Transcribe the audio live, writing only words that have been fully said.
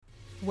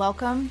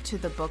Welcome to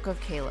the Book of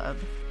Caleb,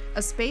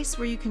 a space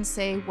where you can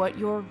say what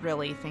you're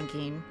really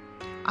thinking.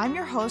 I'm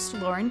your host,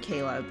 Lauren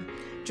Caleb.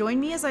 Join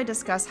me as I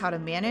discuss how to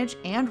manage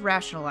and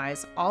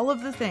rationalize all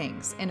of the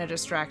things in a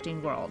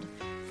distracting world,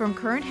 from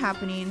current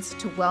happenings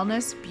to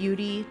wellness,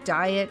 beauty,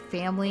 diet,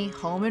 family,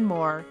 home, and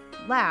more.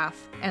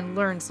 Laugh and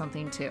learn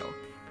something too.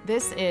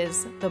 This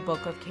is the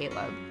Book of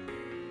Caleb.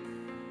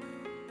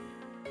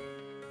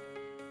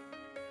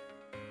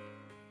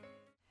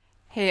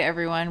 Hey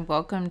everyone,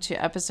 welcome to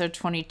episode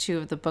 22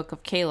 of the Book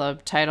of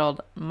Caleb,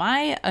 titled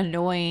My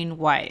Annoying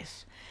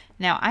Wife.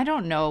 Now, I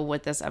don't know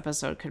what this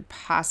episode could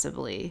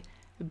possibly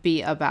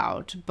be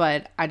about,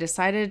 but I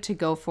decided to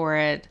go for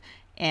it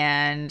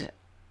and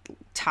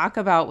talk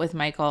about with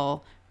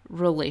Michael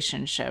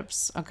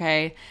relationships,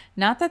 okay?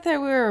 Not that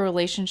we're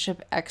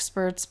relationship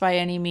experts by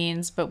any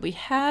means, but we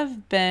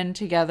have been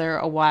together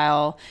a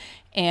while,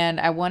 and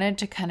I wanted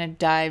to kind of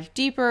dive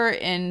deeper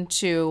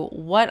into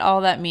what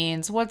all that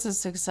means. What's a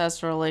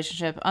successful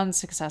relationship,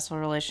 unsuccessful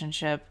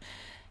relationship?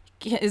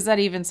 Is that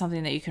even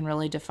something that you can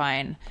really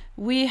define?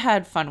 We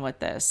had fun with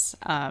this,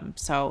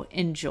 so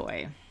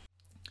enjoy.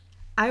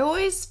 I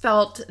always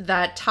felt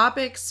that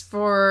topics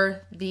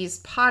for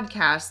these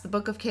podcasts, the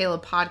Book of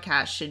Caleb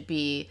podcast, should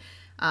be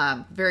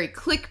very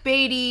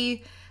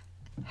clickbaity,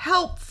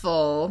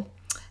 helpful,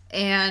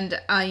 and,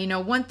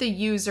 want the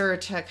user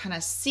to kind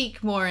of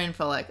seek more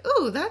info, like,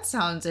 ooh, that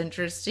sounds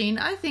interesting.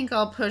 I think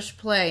I'll push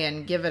play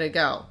and give it a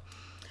go.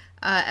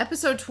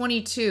 Episode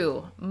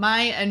 22,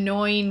 My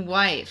Annoying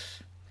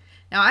Wife.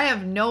 Now, I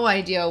have no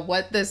idea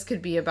what this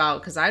could be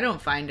about because I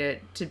don't find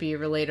it to be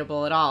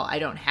relatable at all. I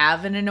don't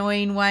have an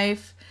annoying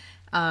wife,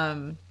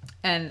 and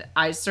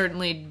I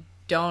certainly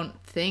don't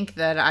think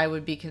that I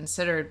would be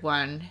considered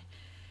one.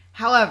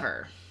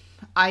 However,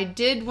 I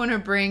did want to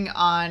bring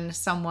on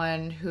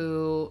someone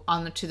who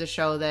to the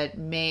show that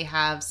may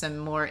have some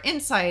more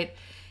insight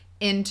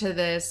into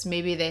this.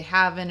 Maybe they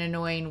have an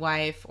annoying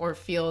wife or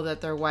feel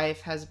that their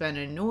wife has been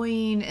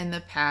annoying in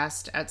the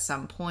past at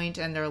some point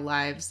in their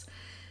lives.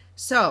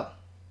 So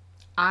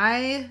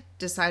I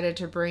decided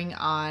to bring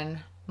on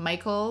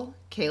Michael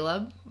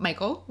Caleb.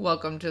 Michael,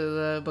 welcome to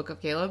the Book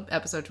of Caleb,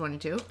 episode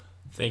 22.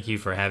 Thank you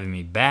for having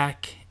me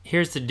back.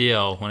 Here's the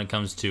deal when it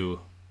comes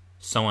to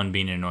someone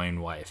being an annoying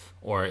wife,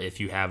 or if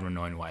you have an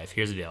annoying wife.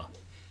 Here's the deal.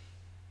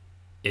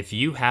 If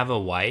you have a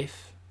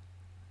wife,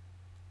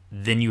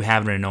 then you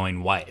have an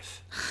annoying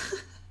wife.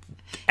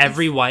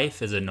 Every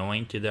wife is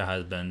annoying to their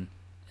husband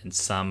in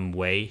some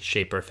way,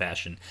 shape, or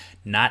fashion.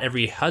 Not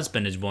every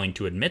husband is willing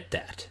to admit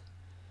that.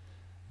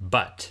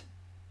 But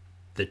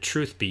the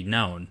truth be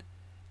known,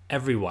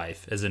 every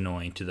wife is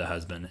annoying to the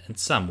husband in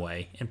some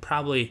way, and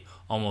probably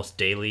almost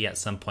daily at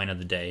some point of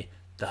the day,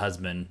 the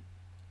husband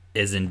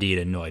is indeed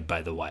annoyed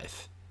by the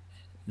wife.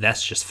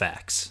 That's just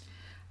facts.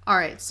 All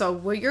right, so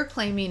what you're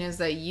claiming is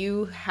that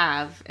you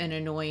have an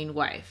annoying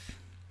wife.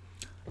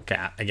 Okay,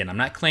 again, I'm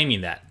not claiming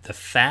that. The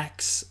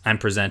facts I'm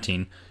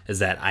presenting is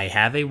that I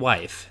have a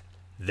wife,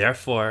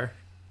 therefore,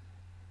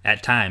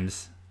 at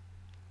times,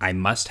 I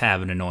must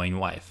have an annoying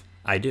wife.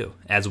 I do,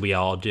 as we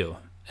all do,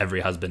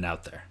 every husband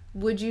out there.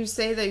 Would you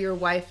say that your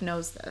wife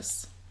knows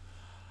this?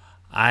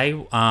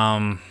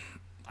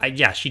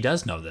 Yeah, she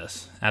does know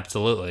this.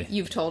 Absolutely.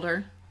 You've told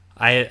her?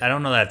 I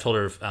don't know that I've told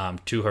her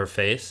to her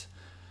face,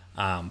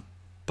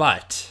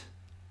 but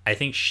I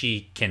think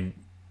she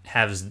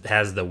has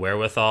the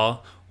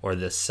wherewithal or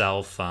the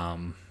self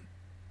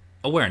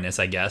awareness,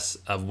 I guess,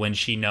 of when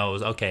she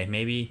knows, okay,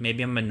 maybe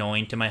I'm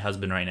annoying to my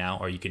husband right now,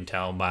 or you can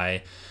tell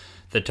by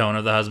the tone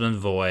of the husband's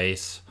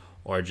voice,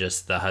 or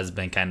just the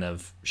husband kind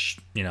of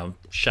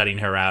shutting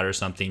her out or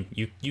something.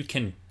 You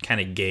can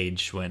kind of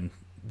gauge when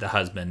the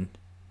husband,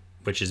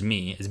 which is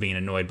me, is being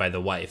annoyed by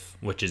the wife,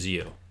 which is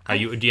you. Do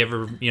you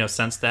ever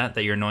sense that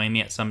you're annoying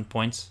me at some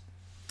points?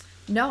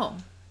 No.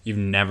 You've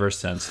never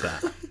sensed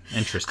that.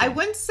 Interesting. I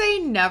wouldn't say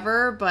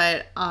never,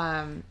 but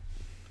I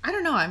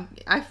don't know.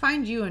 I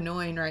find you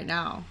annoying right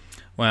now.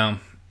 Well,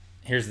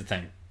 here's the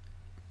thing.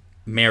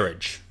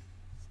 Marriage.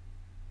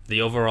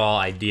 The overall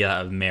idea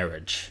of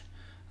marriage.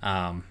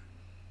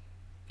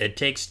 It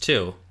takes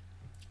two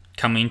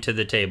coming to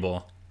the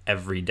table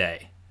every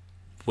day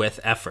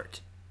with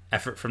effort.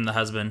 Effort from the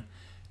husband,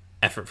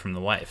 effort from the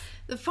wife.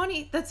 That's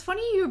funny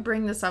you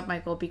bring this up,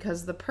 Michael,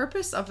 because the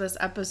purpose of this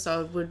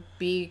episode would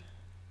be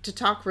to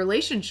talk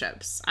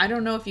relationships. I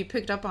don't know if you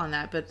picked up on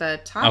that, but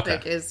the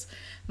topic is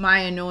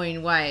my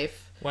annoying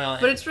wife. Well,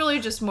 but it's really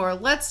just more,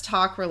 let's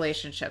talk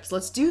relationships.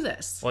 Let's do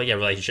this. Well, yeah,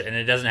 relationship. And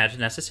it doesn't have to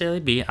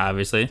necessarily be,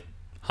 obviously,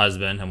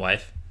 husband and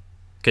wife.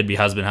 Could be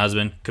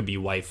husband, could be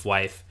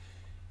wife.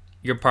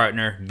 Your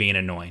partner being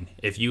annoying.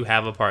 If you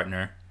have a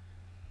partner,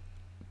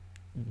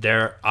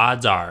 their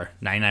odds are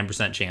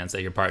 99% chance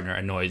that your partner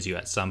annoys you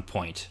at some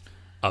point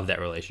of that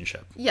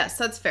relationship. Yes,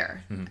 that's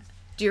fair. Mm-hmm.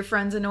 Do your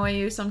friends annoy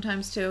you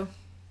sometimes too?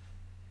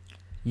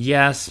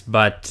 Yes,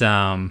 but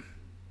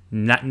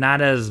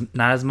not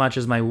as much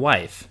as my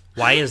wife.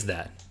 Why is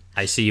that?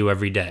 I see you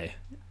every day.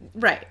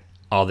 Right.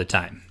 All the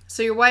time.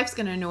 So your wife's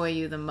going to annoy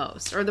you the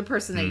most, or the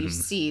person that you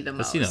see the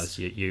most. Let's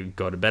see those. You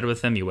go to bed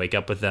with them, you wake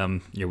up with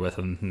them, you're with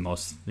them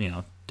most,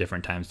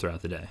 different times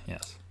throughout the day.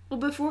 Yes.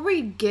 Well, before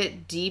we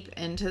get deep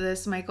into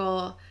this,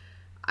 Michael,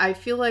 I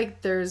feel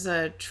like there's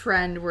a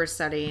trend we're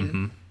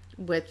setting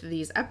with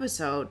these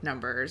episode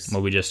numbers.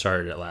 Well, we just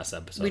started it last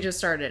episode. We just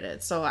started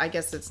it. So I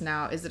guess it's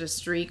now, is it a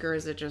streak or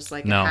is it just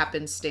like No. a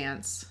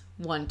happenstance?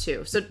 1,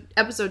 2. So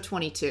episode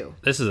 22.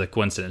 This is a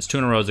coincidence. 2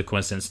 in a row is a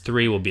coincidence.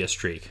 3 will be a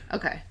streak.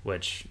 Okay.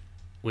 Which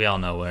we all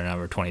know where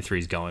number 23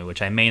 is going, which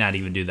I may not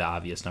even do the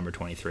obvious number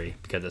 23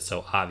 because it's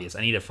so obvious.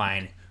 I need to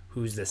find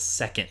who's the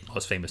second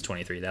most famous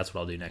 23. That's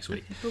what I'll do next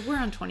week. But we're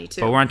on 22.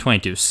 But we're on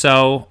 22.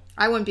 So,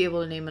 I wouldn't be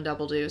able to name a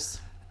double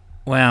deuce.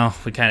 well,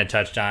 we kind of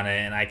touched on it,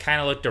 and I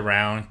kind of looked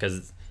around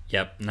because,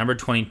 number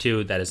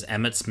 22, that is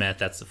Emmitt Smith.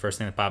 That's the first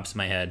thing that pops in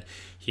my head.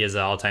 He is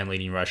the all-time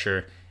leading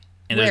rusher.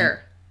 And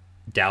Where?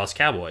 Dallas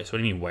Cowboys. What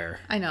do you mean, where?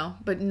 I know,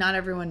 but not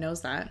everyone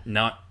knows that.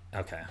 No.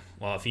 Okay.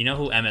 Well, if you know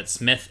who Emmitt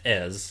Smith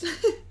is,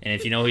 and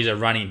if you know he's a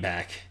running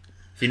back,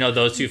 if you know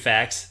those two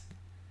facts,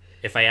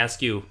 if I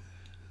ask you,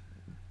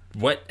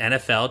 what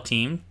NFL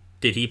team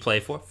did he play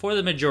for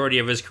the majority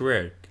of his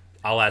career?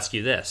 I'll ask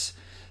you this.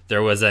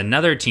 There was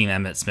another team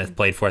Emmitt Smith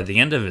played for at the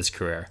end of his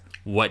career.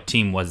 What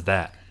team was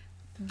that?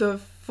 The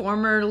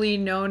formerly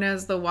known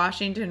as the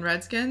Washington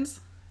Redskins?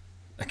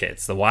 Okay,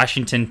 it's the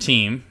Washington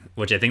team,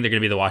 which I think they're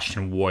going to be the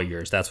Washington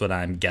Warriors. That's what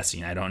I'm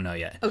guessing. I don't know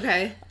yet.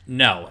 Okay.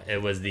 No,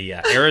 it was the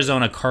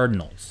Arizona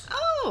Cardinals.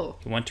 Oh.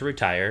 He went to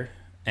retire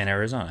in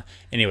Arizona.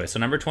 Anyway, so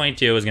number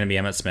 22 is going to be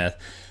Emmitt Smith.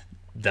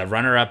 The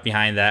runner-up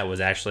behind that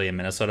was actually a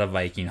Minnesota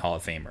Viking Hall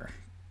of Famer,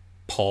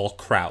 Paul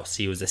Krause.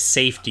 He was a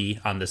safety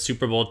on the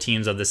Super Bowl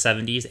teams of the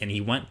 70s, and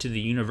he went to the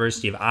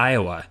University of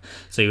Iowa.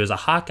 So he was a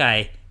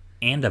Hawkeye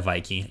and a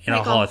Viking and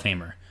a Hall of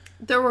Famer.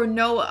 There were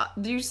no...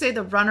 Did you say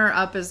the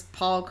runner-up is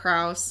Paul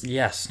Krause?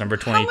 Yes, number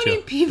 22. How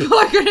many people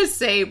are going to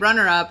say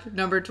runner-up,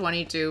 number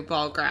 22,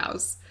 Paul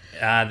Krause?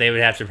 They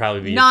would have to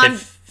probably be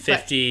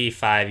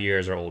 55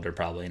 years or older,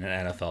 probably, an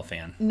NFL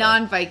fan.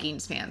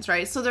 Non-Vikings fans,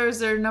 right? So there's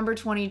their number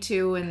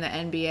 22 in the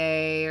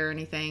NBA or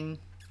anything?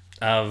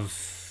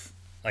 Of,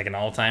 like, an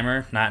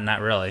all-timer?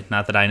 Not really.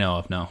 Not that I know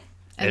of, no.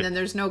 And then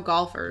there's no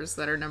golfers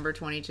that are number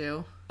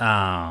 22.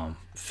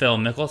 Phil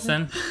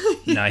Mickelson?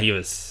 No, he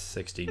was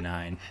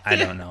 69. I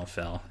don't know,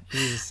 Phil.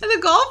 And the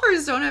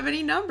golfers don't have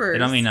any numbers. They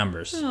don't have any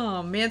numbers.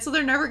 Oh, man. So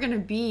they're never going to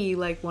be,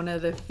 like, one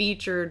of the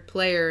featured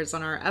players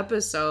on our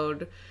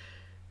episode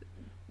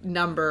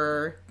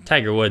number.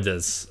 Tiger Woods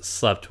has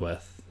slept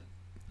with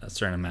a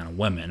certain amount of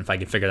women. If I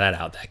could figure that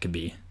out, that could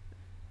be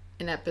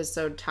an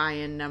episode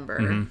tie-in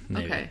number.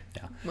 Maybe. Okay.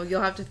 Yeah. Well,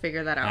 you'll have to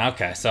figure that out.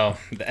 Okay, so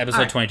the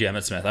episode 22,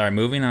 Emmitt Smith. All right,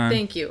 moving on.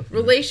 Thank you.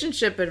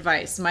 Relationship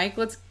advice. Mike,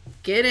 let's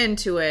get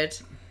into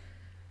it.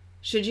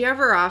 Should you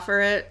ever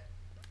offer it?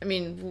 I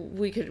mean,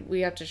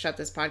 we have to shut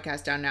this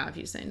podcast down now if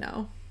you say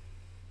no.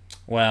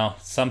 Well,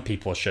 some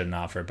people shouldn't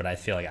offer it, but I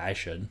feel like I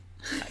should.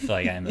 I feel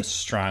like I am a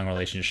strong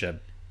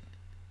relationship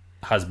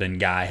husband,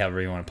 guy,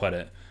 however you want to put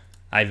it.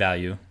 I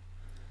value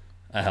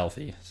a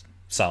healthy,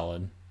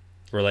 solid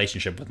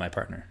relationship with my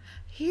partner.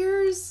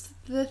 Here's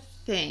the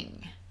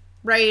thing,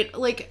 right?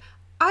 Like,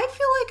 I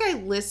feel like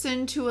I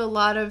listen to a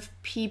lot of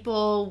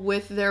people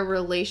with their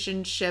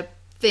relationship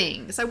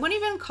things. I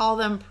wouldn't even call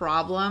them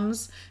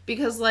problems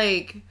because,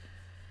 like,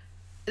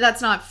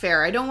 that's not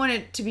fair. I don't want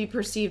it to be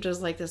perceived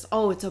as like this,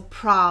 oh, it's a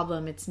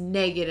problem, it's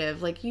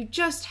negative. Like, you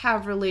just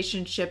have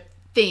relationship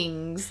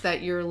things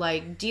that you're,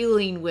 like,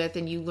 dealing with,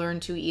 and you learn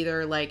to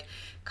either, like,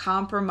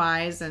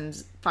 compromise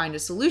and find a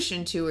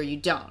solution to, or you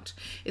don't.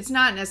 It's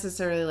not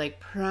necessarily like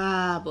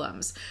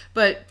problems,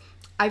 but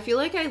I feel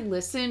like I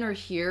listen or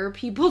hear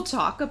people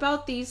talk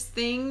about these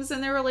things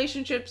in their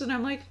relationships, and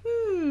I'm like,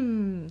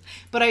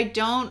 but I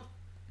don't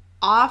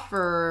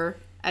offer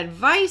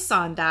advice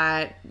on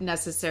that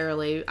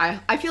necessarily.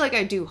 I feel like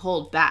I do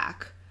hold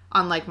back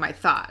on, like, my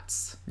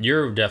thoughts.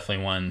 You're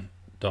definitely one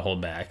to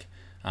hold back.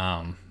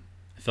 I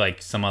feel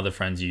like some other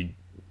friends you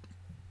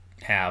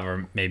have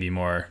are maybe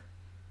more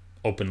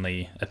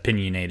openly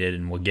opinionated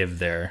and will give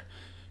their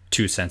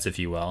 2 cents, if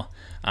you will.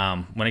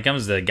 When it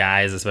comes to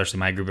guys, especially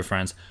my group of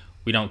friends,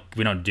 we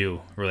don't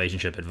do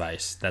relationship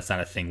advice. That's not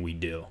a thing we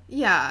do.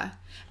 Yeah.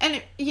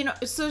 And, you know,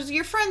 so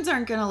your friends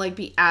aren't going to, like,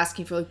 be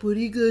asking for, like, what do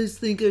you guys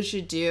think I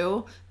should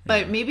do?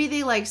 But maybe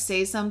they, like,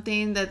 say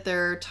something that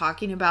they're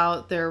talking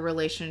about their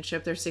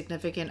relationship, their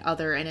significant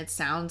other, and it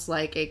sounds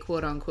like a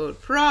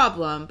quote-unquote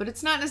problem, but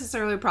it's not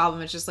necessarily a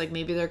problem. It's just, like,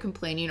 maybe they're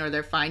complaining or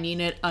they're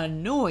finding it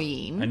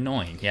annoying.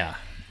 Annoying, yeah.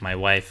 My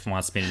wife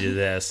wants me to do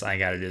this. I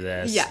got to do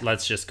this. Yeah.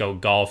 Let's just go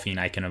golfing.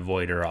 I can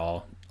avoid her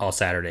all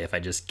Saturday if I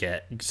just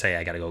say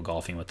I got to go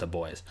golfing with the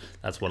boys.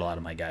 That's what a lot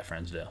of my guy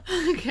friends do.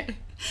 Okay.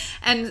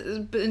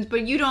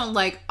 But you don't,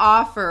 like,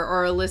 offer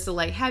or elicit,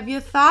 like, have you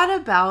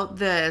thought about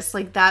this?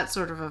 Like, that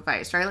sort of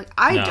advice, right? Like,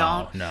 I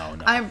don't. No.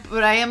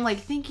 But I am, like,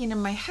 thinking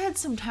in my head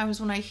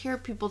sometimes when I hear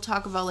people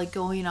talk about, like,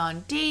 going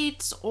on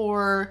dates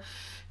or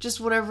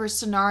just whatever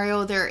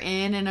scenario they're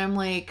in, and I'm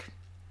like,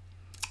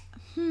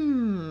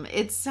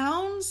 it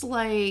sounds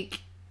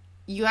like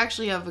you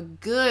actually have a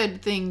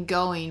good thing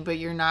going, but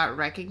you're not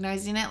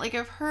recognizing it. Like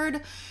I've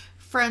heard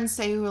friends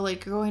say who are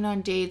like going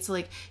on dates,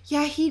 like,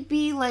 yeah, he'd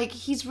be like,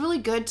 he's really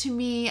good to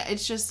me.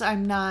 It's just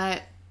I'm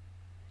not.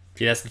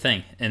 See, that's the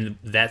thing. And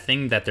that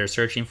thing that they're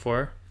searching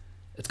for,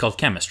 it's called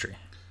chemistry.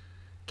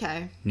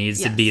 Okay.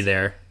 Needs to be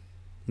there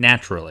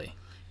naturally.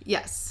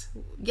 Yes.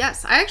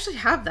 Yes. I actually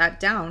have that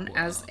down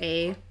as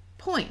a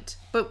point.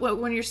 But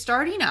when you're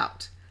starting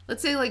out,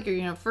 let's say like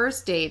you're,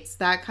 first dates,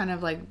 that kind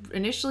of like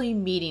initially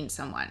meeting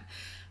someone,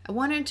 I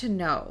wanted to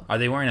know. Are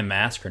they wearing a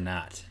mask or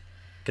not?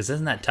 Because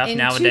isn't that tough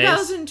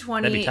nowadays? In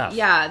 2020, that'd be tough.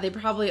 Yeah, they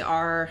probably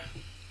are.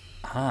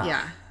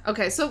 Yeah.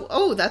 Okay,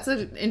 so, that's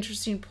an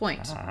interesting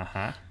point.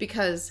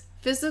 Because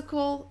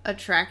physical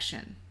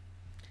attraction,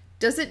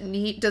 does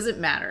it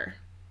matter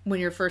when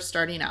you're first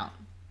starting out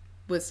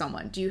with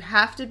someone? Do you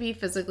have to be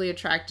physically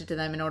attracted to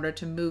them in order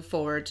to move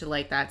forward to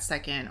like that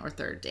second or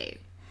third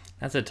date?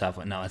 That's a tough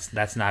one. No,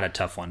 that's not a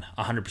tough one.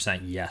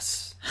 100%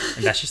 yes.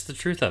 And that's just the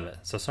truth of it.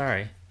 So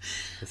sorry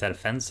if that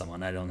offends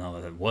someone. I don't know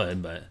if it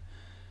would, but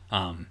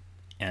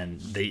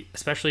and they,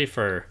 especially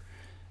for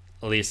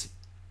at least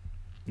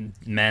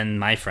men,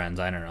 my friends,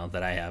 I don't know,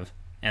 that I have,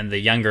 and the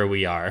younger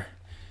we are,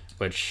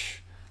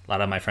 which a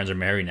lot of my friends are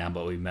married now,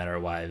 but we met our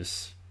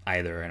wives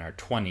either in our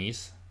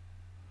 20s,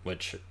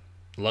 which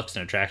looks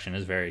and attraction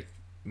is very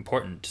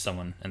important to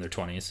someone in their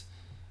 20s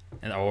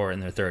or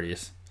in their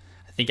 30s.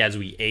 I think as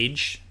we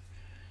age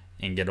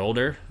and get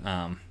older,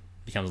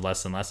 becomes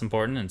less and less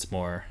important, and it's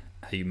more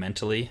how you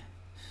mentally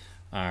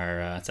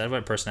are, is that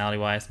what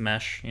personality-wise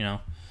mesh,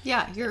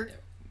 Yeah, your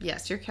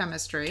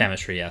chemistry.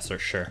 Chemistry, yes, for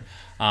sure.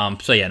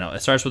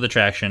 It starts with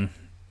attraction,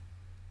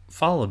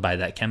 followed by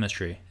that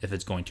chemistry, if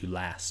it's going to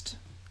last.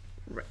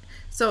 Right.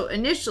 So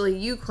initially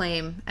you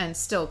claim, and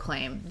still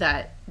claim,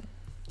 that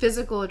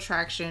physical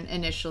attraction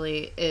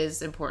initially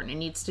is important. It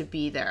needs to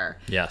be there.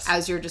 Yes.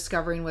 As you're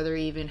discovering whether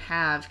you even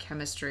have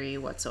chemistry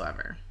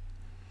whatsoever.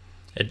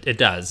 It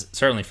does,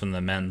 certainly from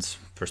the men's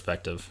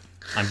perspective.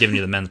 I'm giving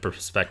you the men's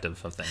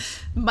perspective of things.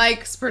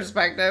 Mike's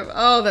perspective.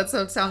 Oh, that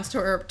sounds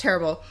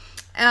terrible.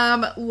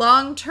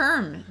 Long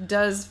term,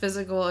 does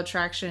physical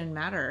attraction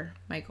matter,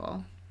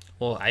 Michael?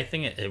 Well, I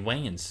think it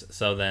wanes.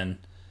 So then,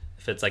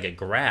 if it's like a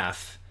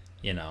graph,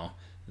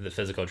 the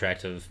physical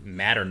attractive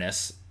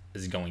matterness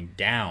is going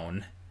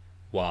down,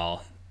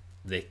 while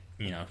the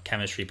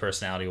chemistry,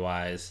 personality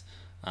wise,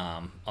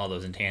 all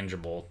those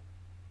intangible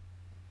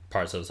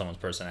parts of someone's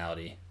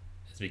personality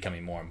is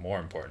becoming more and more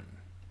important.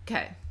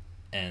 Okay.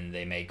 And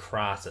they may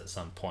cross at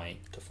some point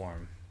to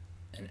form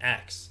an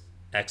X.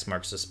 X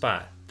marks the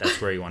spot. That's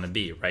where you want to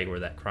be, right where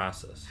that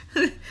crosses.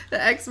 The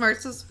X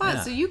marks the spot.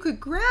 Yeah. So you could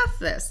graph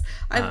this.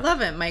 I love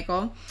it,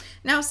 Michael.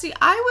 Now, see,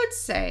 I would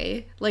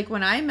say, like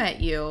when I met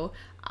you,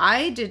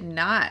 I did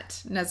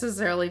not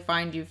necessarily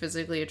find you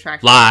physically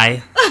attractive.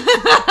 Lie.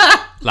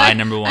 Lie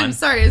number one. I'm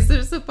sorry, is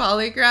this a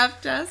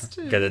polygraph test?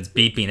 Because it's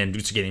beeping and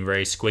it's getting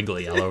very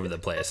squiggly all over the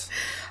place.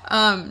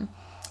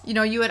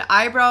 You had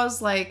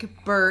eyebrows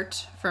like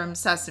Bert from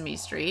Sesame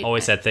Street.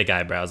 Always had thick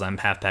eyebrows. I'm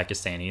half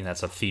Pakistani.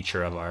 That's a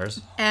feature of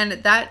ours. And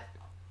that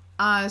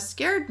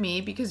scared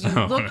me because you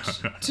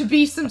looked to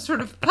be some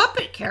sort of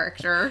puppet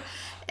character.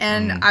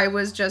 And I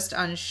was just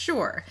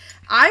unsure.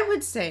 I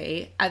would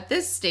say at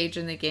this stage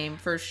in the game,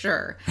 for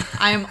sure,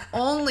 I am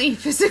only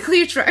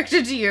physically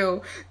attracted to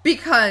you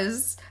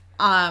because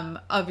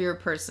of your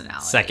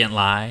personality. Second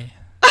lie.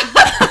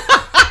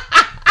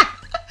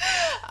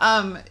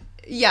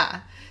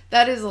 Yeah.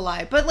 That is a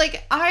lie. But,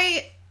 like,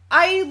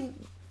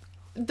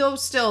 though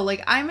still,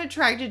 like, I'm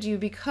attracted to you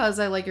because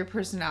I like your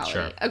personality.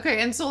 Sure.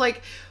 Okay, and so,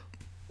 like,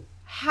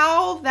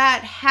 how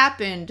that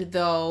happened,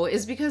 though,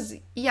 is because,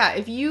 yeah,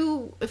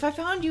 if I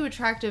found you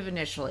attractive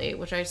initially,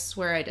 which I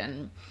swear I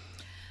didn't.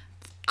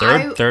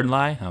 Third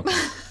lie?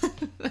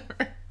 Okay.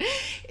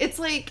 It's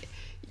like,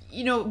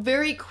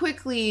 very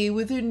quickly,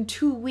 within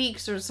 2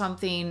 weeks or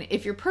something,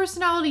 if your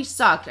personality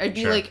sucked, I'd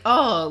be like,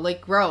 oh,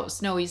 like,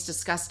 gross. No, he's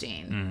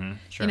disgusting. Mm-hmm.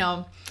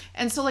 Sure.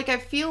 And so, like, I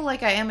feel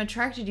like I am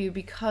attracted to you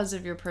because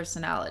of your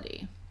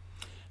personality.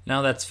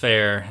 No, that's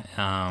fair.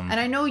 And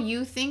I know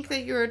you think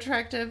that you're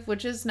attractive,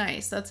 which is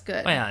nice. That's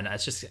good. Well, yeah, no,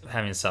 it's just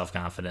having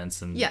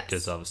self-confidence and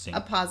good self-esteem. A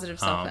positive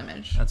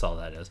self-image. That's all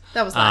that is.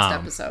 That was last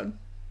episode.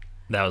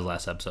 That was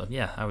last episode.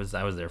 Yeah, I was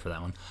there for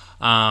that one.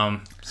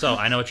 So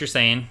I know what you're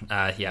saying.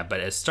 Yeah,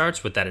 but it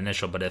starts with that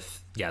initial. But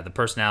if the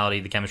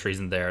personality, the chemistry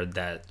isn't there,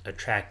 that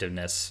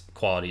attractiveness,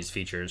 qualities,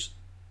 features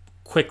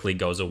quickly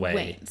goes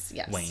away.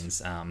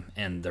 Wanes.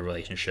 And the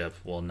relationship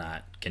will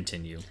not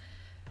continue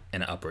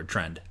in an upward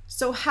trend.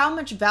 So how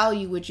much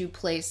value would you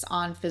place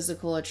on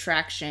physical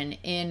attraction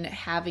in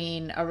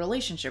having a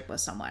relationship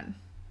with someone?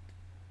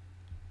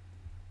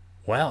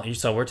 Well,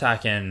 so we're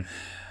talking.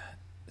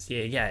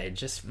 Yeah, it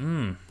just. It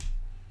can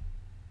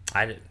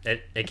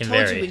vary. I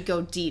told you we'd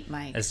go deep,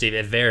 Mike. It's deep.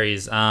 It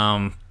varies.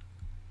 I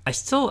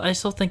still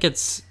think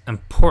it's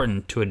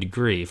important to a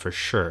degree, for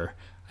sure.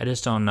 I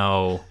just don't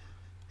know.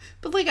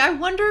 But, like, I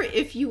wonder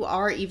if you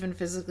are even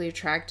physically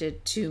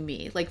attracted to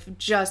me. Like,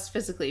 just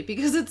physically.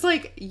 Because it's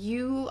like,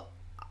 you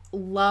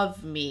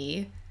love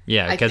me.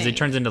 Yeah, I because it think.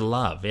 turns into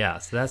love. Yeah,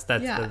 so that's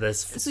Yeah. this.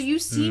 So you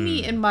see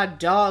me in my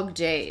dog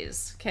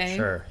days, okay?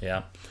 Sure,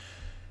 yeah.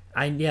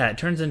 It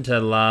turns into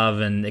love,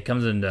 and it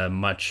comes into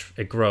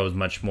it grows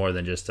much more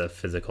than just a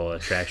physical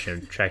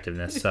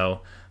attractiveness.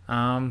 So, But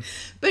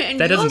and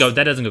that you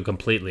that doesn't go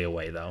completely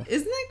away though.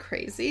 Isn't that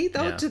crazy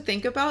though Yeah. to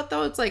think about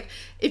though? It's like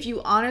if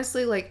you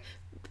honestly like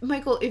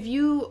Michael, if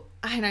you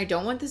and I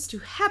don't want this to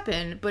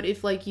happen, but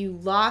if like you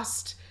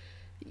lost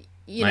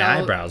My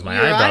eyebrows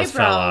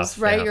fell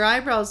off, right? yeah. Your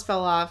eyebrows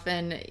fell off,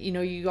 and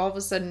you all of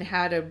a sudden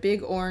had a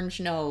big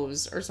orange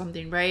nose or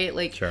something, right?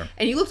 Like, Sure.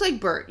 and you looked like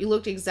Bert. You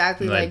looked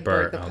exactly like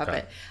Bert the okay.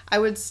 puppet. I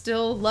would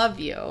still love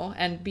you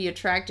and be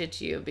attracted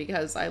to you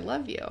because I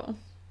love you.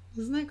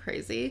 Isn't that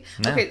crazy?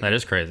 Yeah, that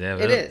is crazy. Yeah,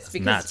 It is, it's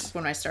because nuts.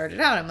 when I started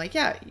out, I'm like,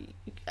 yeah,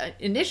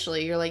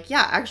 initially you're like,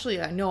 yeah,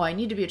 actually, I know I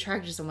need to be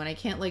attracted to someone. I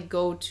can't like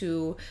go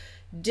to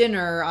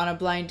dinner on a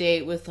blind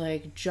date with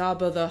like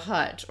Jabba the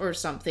Hutt or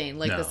something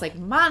like this No. like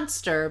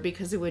monster,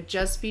 because it would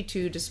just be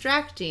too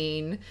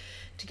distracting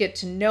to get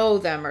to know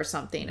them or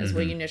something is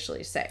what you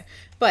initially say.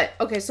 But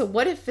okay, so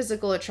what if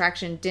physical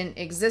attraction didn't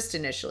exist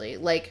initially?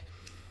 Like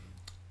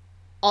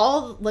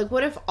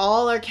what if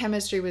all our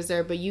chemistry was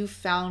there, but you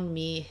found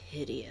me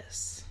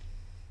hideous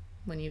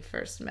when you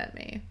first met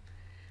me?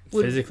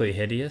 Physically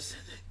hideous.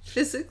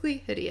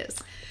 Physically hideous.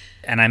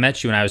 And I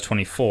met you when I was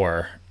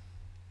 24,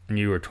 and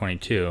you were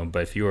 22.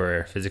 But if you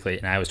were physically,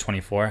 and I was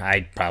 24,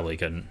 I probably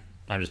couldn't.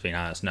 I'm just being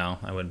honest. No,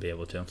 I wouldn't be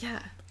able to.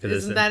 Yeah. 'Cause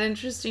Isn't that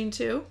interesting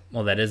too?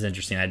 Well, that is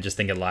interesting. I just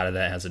think a lot of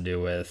that has to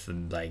do with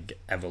like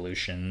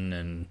evolution,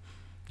 and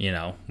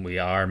we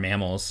are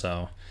mammals,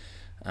 so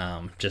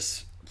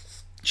just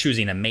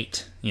choosing a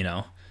mate,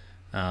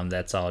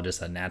 that's all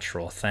just a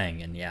natural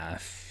thing. And yeah,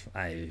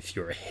 if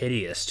you were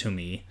hideous to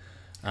me,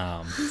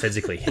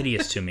 physically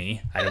hideous to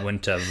me, I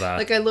wouldn't have.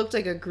 Like I looked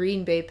like a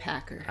Green Bay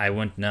Packer. I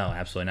wouldn't. No,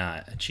 absolutely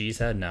not. A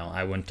cheesehead? No,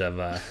 I wouldn't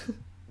have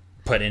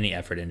put any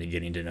effort into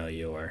getting to know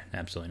you, or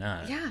absolutely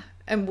not. Yeah.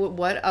 And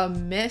what a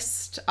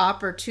missed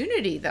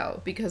opportunity,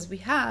 though, because we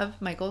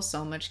have, Michael,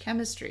 so much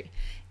chemistry.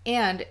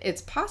 And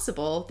it's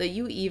possible that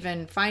you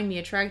even find me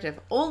attractive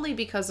only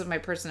because of my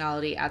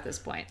personality at this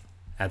point.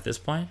 At this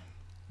point,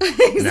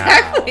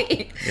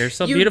 Exactly. no. You're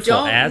so You beautiful,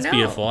 don't as know.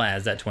 beautiful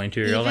as that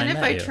 22-year-old Even I if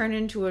met I you. turn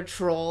into a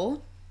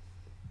troll.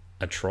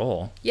 A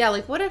troll. Yeah,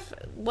 like what if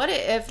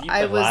You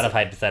I put was a lot of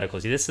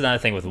hypotheticals. See, this is another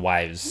thing with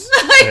wives.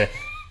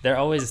 They're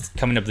always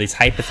coming up with these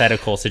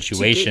hypothetical to get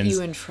situations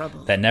you in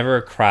trouble? that never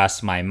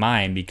cross my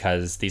mind,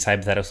 because these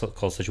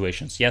hypothetical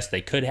situations, yes,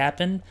 they could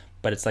happen,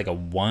 but it's like a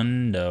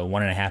 1 to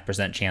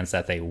 1.5% chance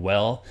that they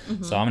will.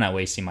 Mm-hmm. So I'm not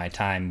wasting my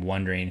time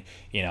wondering,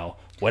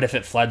 what if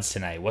it floods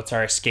tonight? What's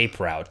our escape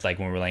route? Like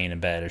when we're laying in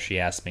bed, or she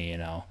asked me,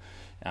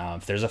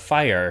 if there's a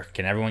fire,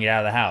 can everyone get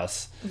out of the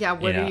house? Yeah,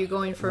 what are you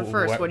going for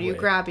first? What are you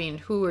grabbing?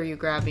 Who are you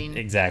grabbing?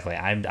 Exactly.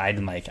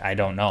 I'm like, I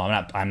don't know.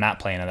 I'm not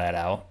planning that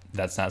out.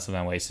 That's not something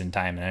I'm wasting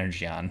time and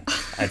energy on.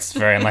 It's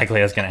very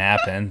unlikely that's going to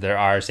happen. There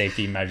are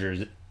safety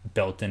measures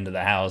built into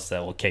the house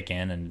that will kick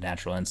in, and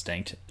natural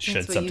instinct should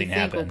That's what something you think.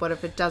 happen. Well, what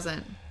if it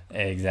doesn't?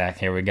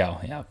 Exactly. Here we go.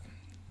 Yeah.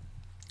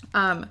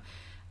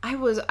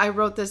 I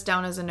wrote this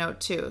down as a note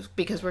too,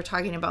 because we're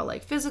talking about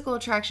like physical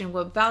attraction.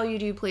 What value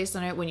do you place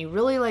on it when you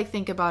really like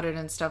think about it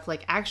and stuff?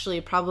 Like actually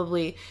it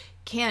probably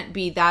can't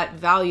be that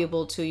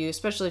valuable to you,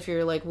 especially if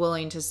you're like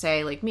willing to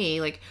say, like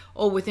me, like,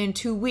 oh, within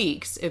 2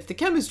 weeks, if the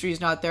chemistry's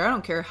not there, I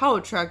don't care how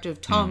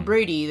attractive Tom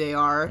Brady they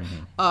are.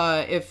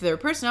 If their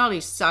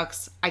personality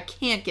sucks, I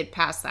can't get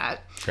past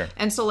that. Sure.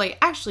 And so like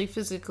actually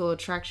physical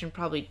attraction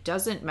probably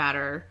doesn't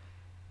matter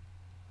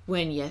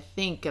when you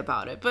think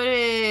about it, but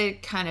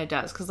it kind of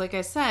does, because like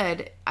I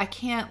said, I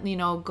can't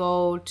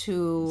go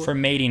to For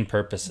mating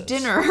purposes.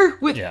 dinner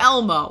with Yeah.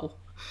 Elmo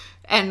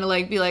and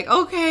like be like,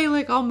 okay,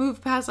 like I'll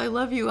move past I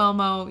love you,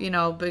 Elmo,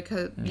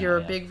 because you're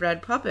a yeah. big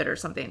red puppet or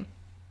something.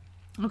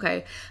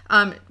 Okay.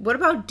 What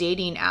about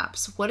dating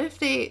apps? What if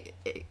they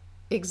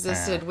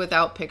existed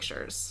without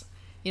pictures?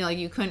 Like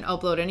you couldn't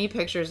upload any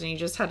pictures and you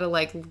just had to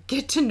like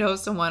get to know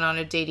someone on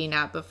a dating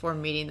app before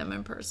meeting them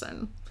in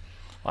person.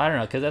 Well, I don't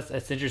know, because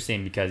that's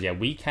interesting, because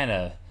we kind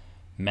of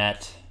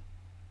met,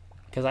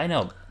 because I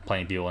know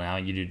plenty of people now,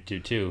 you do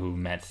too, who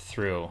met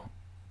through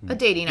A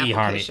dating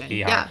application. eHarmony.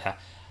 Yeah.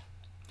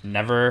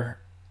 Never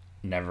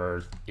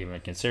even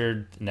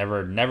considered,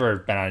 never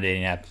been on a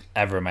dating app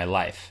ever in my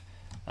life.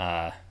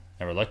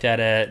 Never looked at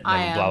it.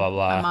 I am. Blah blah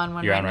blah. I'm on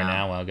one You're right on right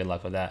now. now. Well, good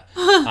luck with that.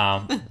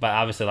 But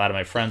obviously, a lot of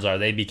my friends are.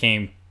 They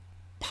became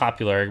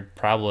popular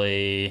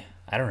probably,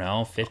 I don't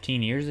know,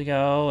 15 years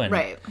ago, and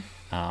Right.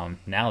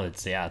 now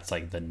it's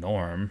like the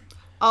norm,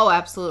 Oh,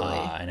 absolutely.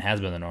 and has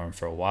been the norm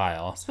for a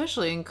while.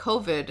 Especially in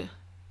COVID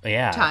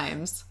Yeah,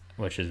 times.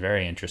 which is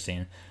very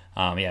interesting.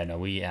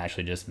 We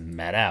actually just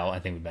met out. I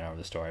think we've been over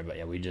the story, but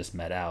yeah, we just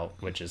met out,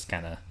 which is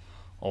kind of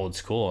old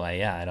school.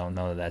 I don't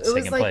know that that's It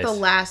was taking like place. the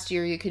last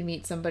year you could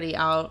meet somebody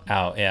out.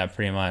 Out, yeah,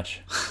 pretty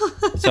much.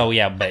 So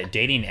yeah, but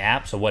dating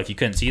apps. So what if you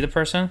couldn't see the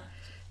person?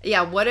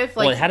 Yeah, what if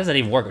like Well, how does that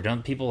even work?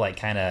 Don't people like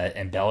kind of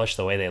embellish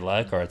the way they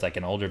look, or it's like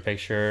an older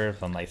picture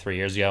from like 3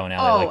 years ago and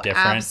now they look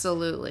different?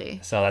 Absolutely.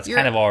 So that's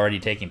kind of already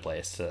taking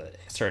place to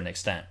a certain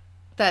extent.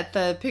 That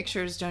the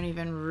pictures don't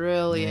even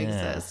really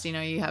exist. You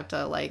know, you have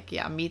to like,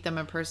 meet them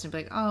in person and be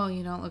like, oh,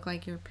 you don't look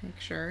like your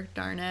picture.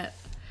 Darn it.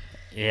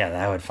 Yeah,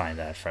 I would find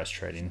that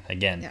frustrating.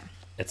 Again,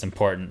 it's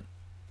important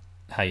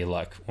how you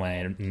look when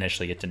I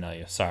initially get to know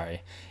you.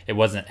 Sorry. It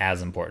wasn't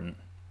as important.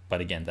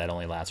 But again, that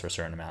only lasts for a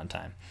certain amount of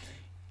time.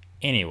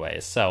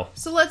 Anyways, so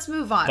let's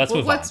move on. Let's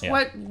move on.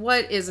 Yeah.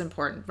 What is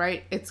important,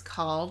 right? It's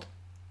called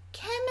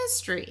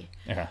chemistry.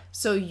 Okay.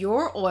 So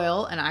you're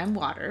oil and I'm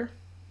water.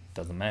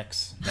 Doesn't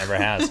mix. Never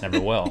has. Never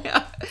will.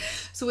 Yeah.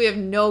 So we have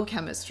no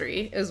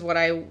chemistry, is what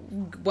I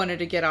wanted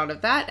to get out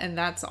of that, and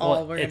that's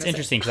all we're going to say. It's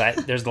interesting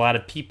because there's a lot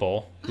of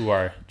people who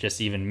are just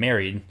even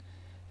married.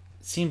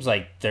 Seems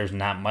like there's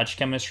not much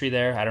chemistry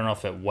there. I don't know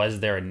if it was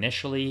there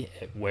initially.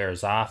 It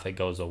wears off. It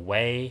goes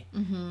away.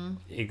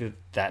 Mm-hmm.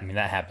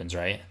 That happens,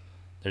 right?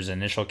 There's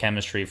initial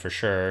chemistry for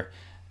sure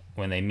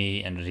when they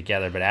meet and are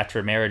together, but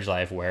after marriage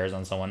life wears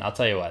on someone. I'll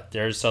tell you what.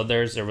 There's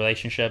a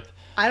relationship.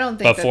 I don't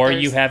think before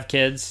you have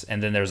kids,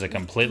 and then there's a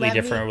completely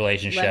different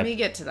relationship. Let me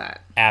get to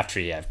that. After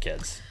you have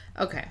kids.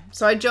 Okay,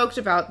 so I joked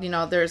about,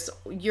 there's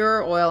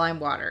you're oil, I'm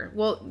water.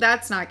 Well,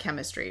 that's not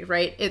chemistry,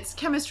 right?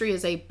 Chemistry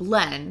is a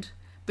blend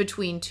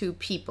between two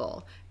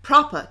people.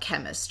 Proper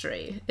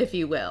chemistry, if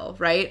you will,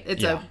 right?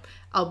 It's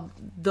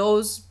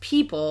those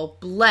people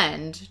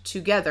blend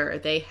together.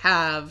 They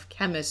have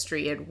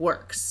chemistry. It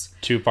works.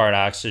 2-part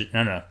oxygen.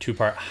 No.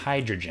 2-part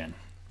hydrogen.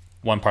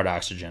 1 part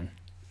oxygen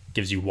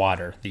gives you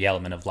water, the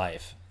element of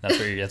life. That's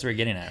what you're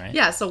getting at, right?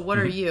 Yeah. So what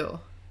are you?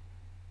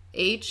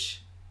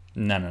 H?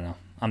 No.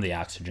 I'm the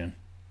oxygen.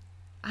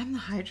 I'm the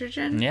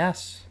hydrogen?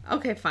 Yes.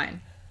 Okay,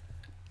 fine.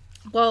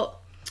 Well,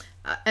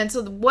 and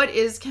so what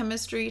is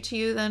chemistry to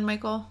you then,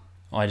 Michael?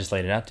 Oh, I just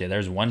laid it out to you.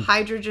 There's one.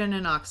 Hydrogen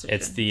and oxygen.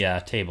 It's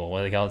the table. What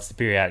do they call it? It's the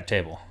periodic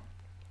table.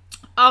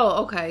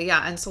 Oh, okay.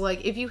 Yeah. And so,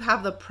 like, if you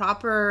have the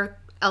proper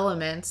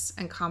elements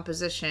and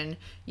composition,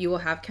 you will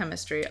have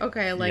chemistry.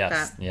 Okay, I like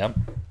that. Yep.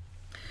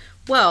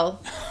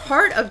 Well,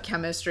 part of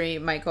chemistry,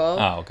 Michael.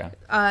 Oh, okay.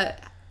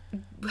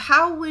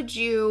 How would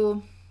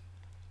you...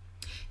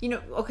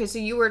 okay, so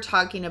you were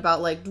talking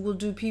about, like, well,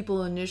 do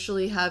people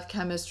initially have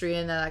chemistry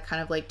and then that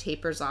kind of, like,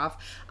 tapers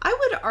off? I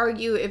would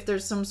argue if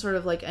there's some sort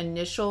of, like,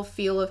 initial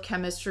feel of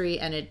chemistry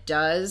and it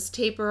does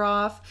taper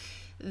off,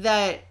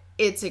 that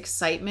it's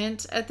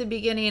excitement at the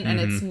beginning and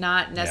it's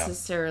not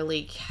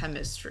necessarily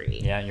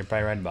chemistry. Yeah, you're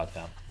probably right about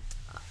that.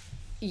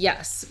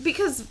 Yes,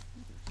 because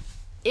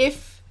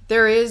if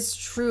there is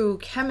true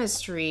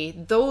chemistry,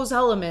 those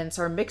elements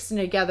are mixing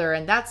together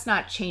and that's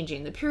not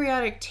changing. The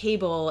periodic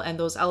table and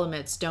those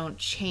elements don't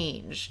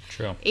change.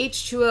 True.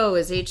 H2O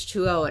is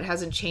H2O. It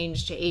hasn't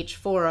changed to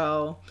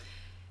H4O.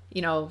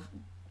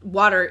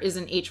 Water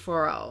isn't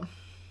H4O.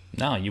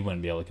 No, you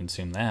wouldn't be able to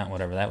consume that,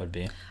 whatever that would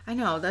be. I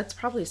know, that's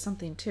probably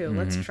something too.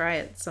 Let's try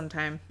it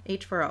sometime.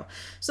 H4O.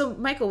 So,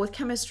 Michael, with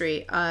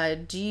chemistry,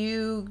 do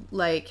you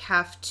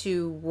have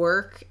to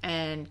work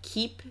and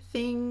keep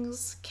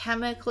things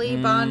chemically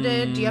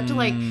bonded? Do you have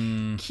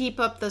to keep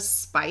up the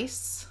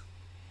spice?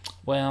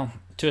 Well,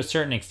 to a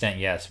certain extent,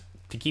 yes.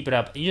 To keep it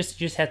up, you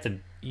just have to.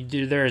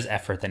 There is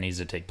effort that needs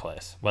to take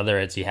place. Whether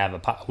it's you have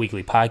a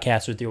weekly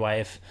podcast with your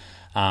wife,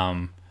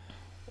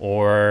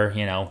 or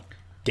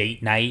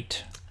date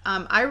night.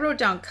 I wrote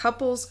down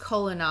couples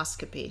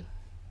colonoscopy.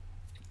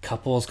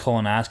 Couples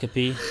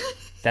colonoscopy?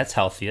 That's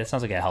healthy. That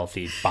sounds like a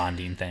healthy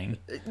bonding thing.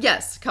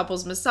 Yes,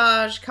 couples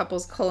massage,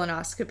 couples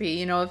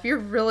colonoscopy.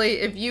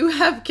 If you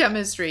have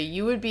chemistry,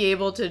 you would be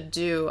able to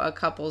do a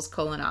couples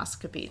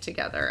colonoscopy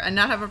together and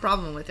not have a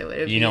problem with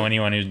it. You know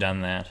anyone who's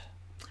done that?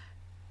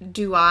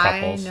 Do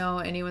I know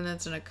anyone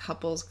that's in a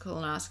couples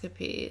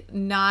colonoscopy?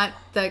 Not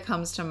that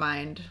comes to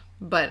mind,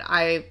 but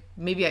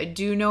maybe I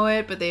do know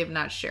it, but they have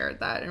not shared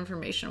that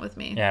information with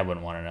me. Yeah, I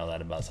wouldn't want to know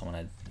that about someone.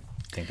 I'd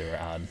think they were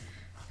odd.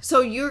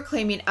 So you're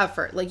claiming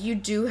effort. Like, you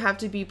do have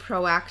to be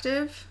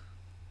proactive?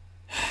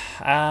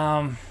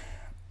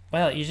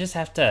 Well, you just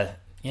have to,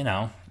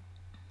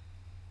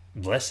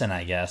 listen,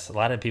 I guess. A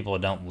lot of people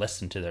don't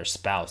listen to their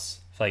spouse.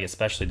 I feel like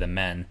especially the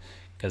men,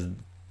 because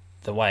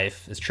the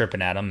wife is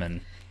tripping at them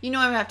and... I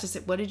would have to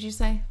say, what did you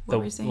say? What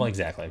were you saying? Well,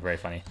 exactly. Very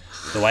funny.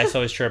 The wife's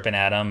always chirping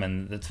at them,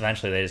 and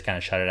eventually they just kind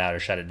of shut it out or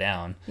shut it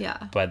down.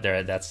 Yeah. But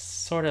that's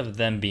sort of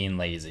them being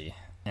lazy.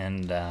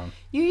 And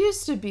you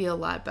used to be a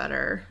lot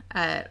better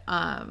at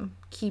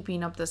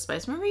keeping up the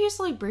spice. Remember you used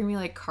to bring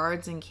me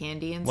cards and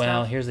candy and stuff?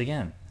 Well, here's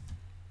again,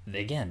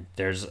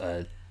 there's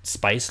a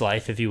spice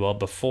life, if you will,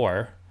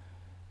 before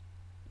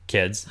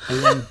kids.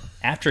 And then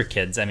after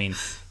kids, I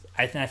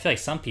feel like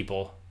some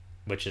people...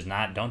 which is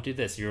not, don't do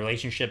this. Your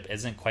relationship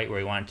isn't quite where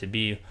you want it to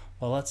be.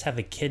 Well, let's have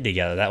a kid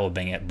together. That will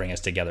bring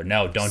us together.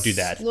 No, don't do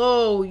that.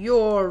 Slow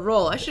your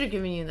roll. I should have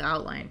given you the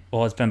outline.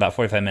 Well, it's been about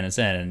 45 minutes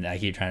in, and I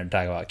keep trying to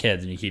talk about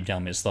kids, and you keep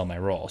telling me to slow my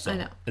roll. So, I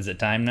know. Is it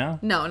time now?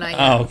 No, not yet.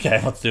 Oh,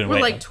 okay. Let's do it.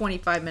 We're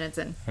 25 minutes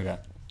in. Okay.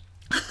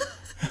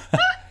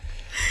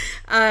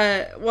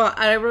 Well,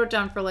 I wrote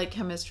down for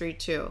chemistry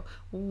too.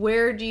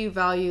 where do you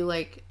value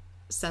like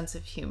sense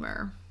of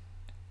humor?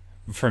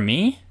 For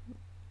me,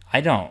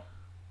 I don't.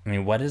 I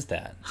mean, what is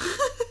that?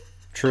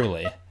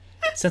 Truly.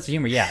 Sense of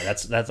humor, yeah,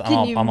 that's I'm all about that.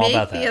 Can you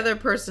make the other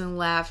person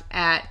laugh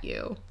at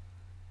you?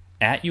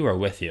 At you or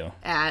with you?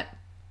 At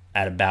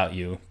About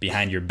you,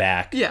 behind your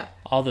back. Yeah.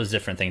 All those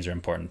different things are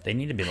important. They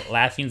need to be,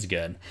 laughing's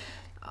good.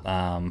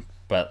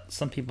 But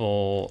some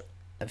people,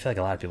 I feel like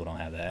a lot of people don't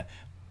have that,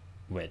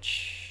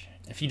 which,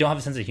 if you don't have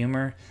a sense of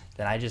humor,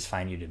 then I just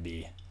find you to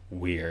be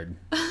weird,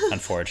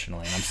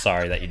 unfortunately. And I'm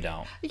sorry that you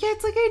don't. Yeah,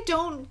 it's like I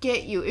don't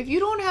get you. If you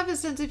don't have a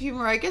sense of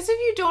humor, I guess if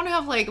you don't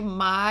have like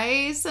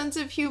my sense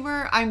of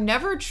humor, I'm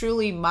never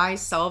truly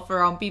myself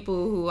around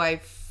people who I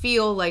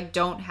feel like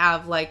don't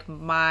have like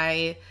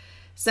my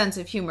sense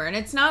of humor. And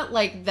it's not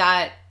like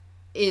that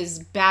is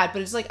bad,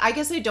 but it's like I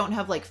guess I don't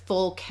have like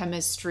full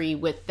chemistry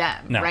with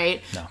them,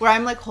 right? No. Where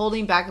I'm like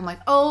holding back, I'm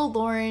like, oh,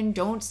 Lauren,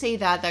 don't say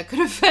that. That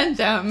could offend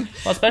them.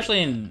 Well,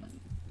 especially in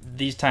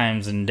these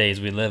times and days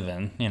we live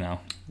in, you know.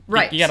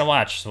 Right. You got to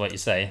watch what you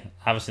say.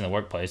 Obviously, in the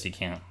workplace, you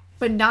can't.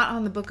 But not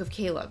on the Book of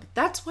Caleb.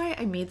 That's why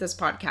I made this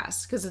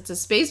podcast, because it's a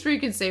space where you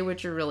can say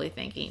what you're really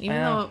thinking. Even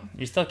though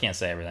you still can't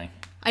say everything.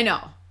 I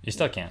know. You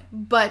still can't.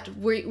 But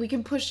we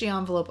can push the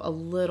envelope a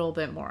little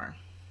bit more.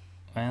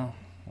 Well,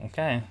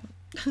 okay.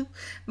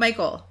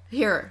 Michael,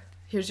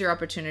 here's your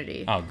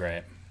opportunity. Oh,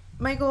 great.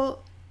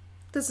 Michael,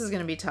 this is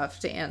going to be tough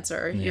to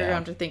answer. You're going to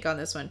have to think on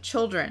this one.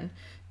 Children,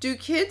 do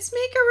kids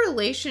make a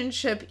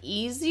relationship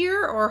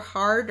easier or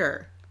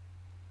harder?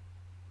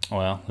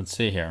 Well, let's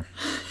see here.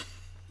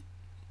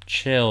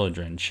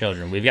 Children.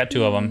 We've got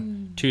 2 of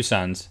them, 2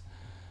 sons.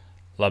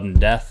 Love them to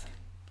death.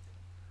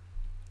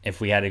 If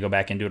we had to go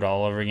back and do it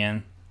all over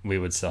again, we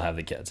would still have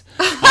the kids.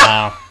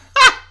 I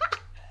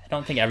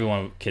don't think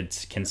everyone can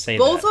say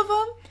Both that. Both of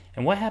them?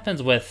 And what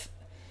happens with,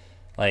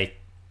 like,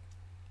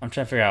 I'm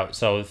trying to figure out,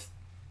 so if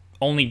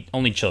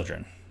only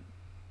children.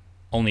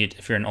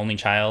 If you're an only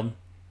child,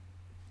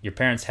 your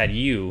parents had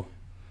you,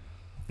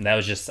 and that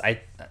was just,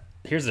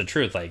 here's the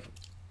truth, like,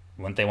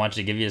 wouldn't they want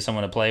you to give you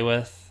someone to play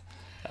with?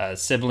 A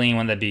sibling,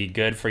 wouldn't that be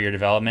good for your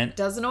development?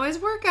 Doesn't always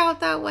work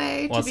out that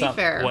way, to be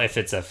fair. Well, if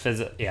it's a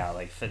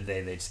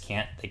they just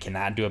can't, they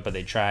cannot do it, but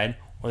they tried,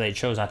 or they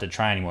chose not to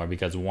try anymore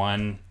because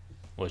one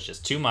was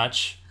just too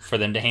much for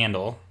them to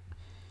handle.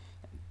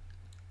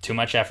 Too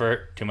much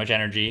effort, too much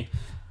energy,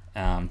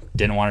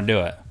 didn't want to do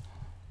it.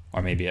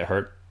 Or maybe it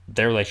hurt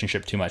their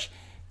relationship too much.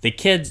 The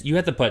kids, you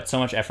have to put so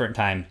much effort and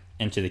time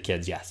into the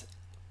kids, yes.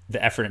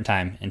 The effort and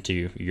time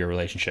into your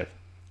relationship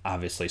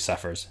obviously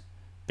suffers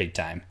big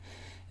time.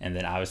 And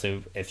then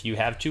obviously if you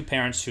have 2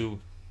 parents who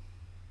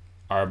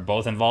are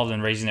both involved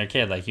in raising their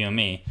kid like you and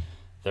me,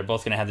 they're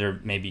both going to have their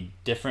maybe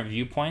different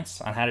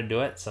viewpoints on how to do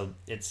it. So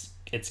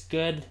it's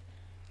good.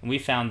 And we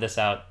found this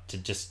out to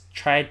just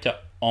try to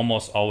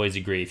almost always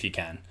agree if you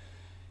can.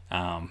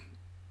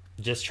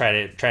 Just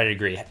try to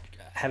agree.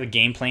 Have a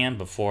game plan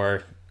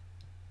before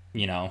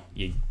you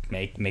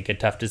make a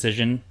tough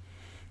decision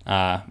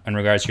in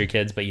regards to your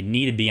kids, but you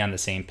need to be on the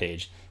same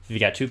page. If you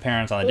got 2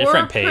 parents on a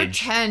different page,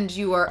 pretend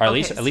you are, or at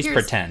least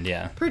pretend,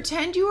 yeah.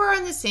 Pretend you are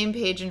on the same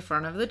page in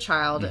front of the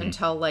child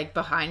until, like,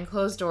 behind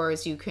closed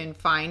doors, you can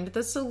find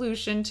the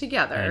solution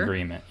together. An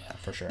agreement, yeah,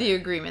 for sure. The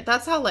agreement.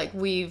 That's how, like,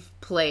 we've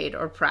played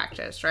or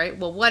practiced, right?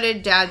 Well, what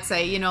did Dad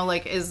say? You know,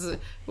 like,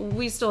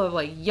 we still have,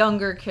 like,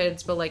 younger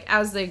kids, but, like,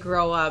 as they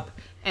grow up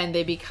and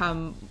they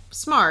become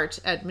smart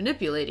at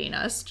manipulating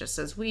us, just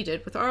as we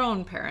did with our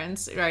own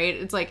parents, right?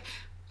 It's like,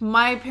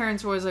 my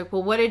parents were always like,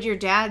 well, what did your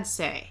dad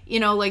say?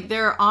 You know, like,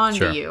 they're on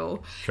to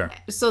you. Sure.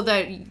 So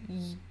that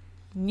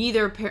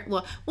neither parent,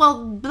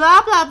 well,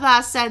 blah, blah,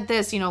 blah said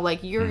this, you know,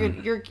 like,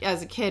 you're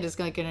as a kid is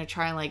going to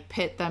try and, like,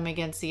 pit them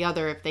against the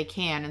other if they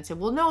can and say,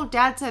 well, no,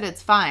 Dad said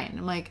it's fine.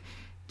 I'm like,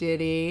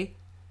 did he?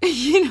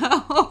 You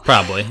know?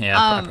 Probably, yeah,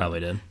 I probably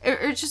did.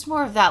 Or just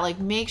more of that, like,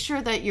 make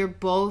sure that you're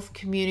both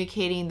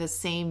communicating the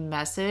same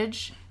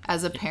message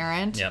as a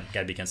parent. Yeah,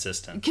 gotta be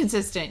consistent.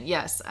 Consistent,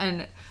 yes.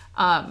 And,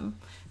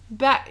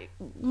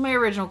 my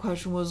original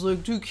question was,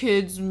 like, do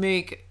kids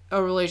make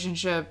a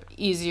relationship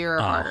easier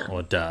or harder?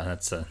 Well, duh.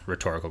 That's a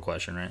rhetorical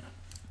question, right?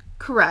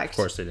 Correct. Of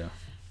course they do.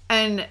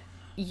 And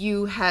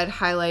you had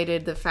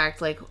highlighted the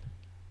fact, like,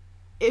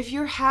 if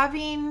you're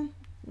having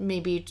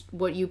maybe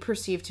what you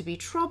perceive to be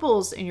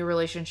troubles in your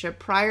relationship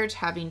prior to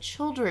having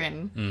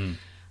children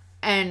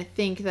and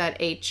think that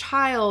a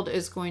child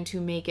is going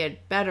to make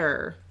it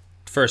better.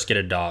 First, get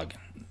a dog.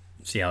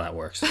 See how that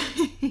works.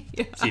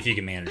 Yeah. See if you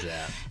can manage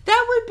that.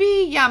 That would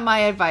be, my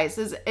advice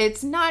is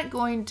it's not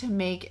going to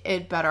make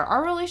it better.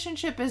 Our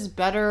relationship is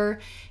better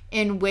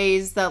in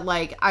ways that,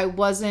 like, I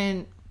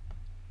wasn't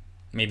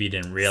maybe you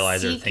didn't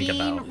realize seeking, or think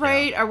about.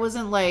 Right? Yeah. I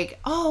wasn't like,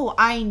 oh,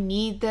 I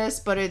need this,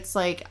 but it's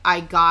like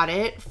I got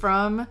it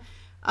from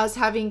us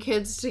having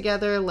kids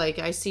together. Like,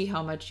 I see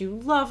how much you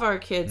love our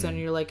kids and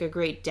you're, like, a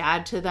great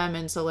dad to them.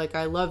 And so, like,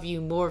 I love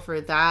you more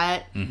for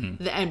that.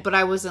 But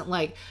I wasn't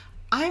like,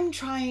 I'm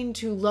trying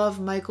to love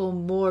Michael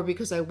more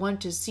because I want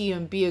to see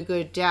him be a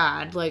good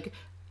dad. Like,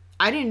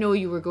 I didn't know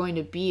you were going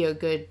to be a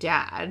good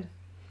dad.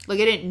 Like,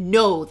 I didn't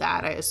know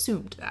that. I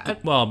assumed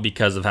that. Well,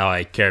 because of how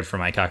I cared for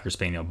my Cocker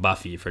Spaniel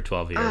Buffy for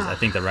 12 years. I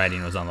think the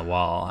writing was on the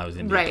wall. I was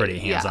going to be a pretty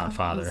hands-on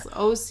father. This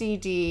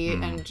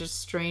OCD and just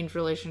strange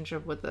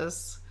relationship with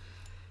this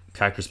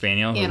Cocker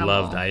Spaniel who animal.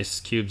 loved ice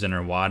cubes in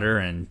her water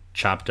and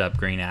chopped up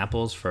green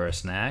apples for a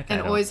snack.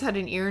 And always had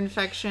an ear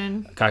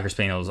infection. Cocker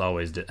Spaniel was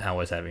always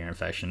having ear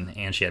infection,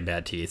 and she had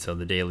bad teeth, so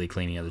the daily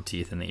cleaning of the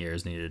teeth and the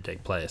ears needed to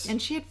take place.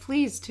 And she had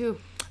fleas, too.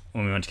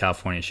 When we went to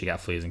California, she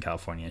got fleas in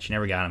California. She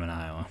never got them in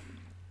Iowa.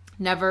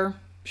 Never.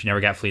 She never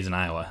got fleas in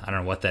Iowa. I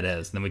don't know what that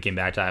is. Then we came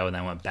back to Iowa, and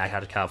then I went back out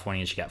to California,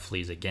 and she got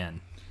fleas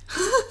again.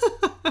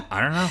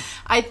 I don't know.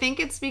 I think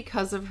it's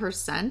because of her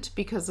scent,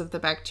 because of the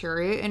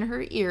bacteria in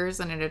her ears,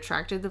 and it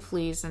attracted the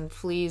fleas, and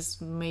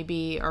fleas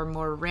maybe are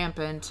more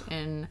rampant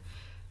in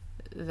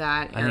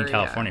that area. I think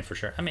California for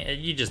sure. I mean,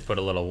 you just put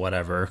a little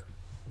whatever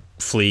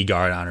flea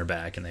guard on her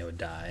back, and they would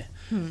die.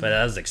 But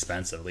that was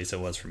expensive. At least it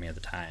was for me at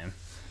the time.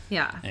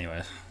 Yeah.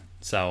 Anyway,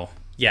 so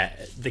yeah,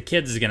 the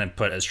kids is going to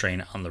put a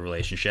strain on the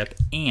relationship,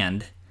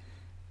 and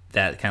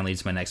that kind of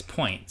leads to my next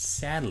point.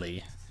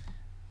 Sadly,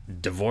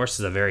 divorce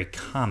is a very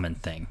common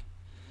thing.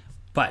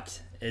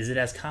 But is it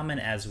as common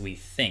as we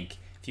think?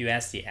 If you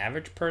ask the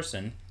average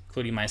person,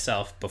 including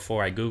myself,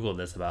 before I Googled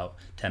this about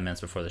 10 minutes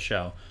before the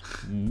show,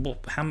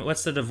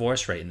 what's the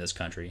divorce rate in this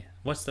country?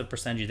 What's the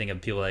percentage you think of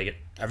people that get...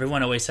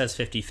 Everyone always says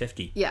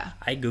 50-50. Yeah.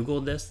 I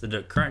Googled this.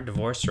 The current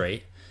divorce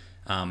rate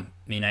in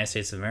the United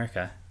States of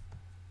America,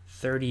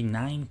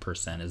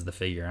 39% is the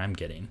figure I'm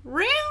getting.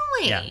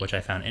 Really? Yeah, which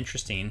I found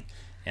interesting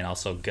and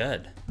also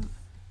good.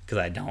 Because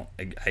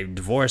I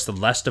divorce, the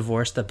less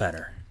divorce, the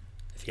better,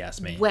 if you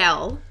ask me.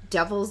 Well,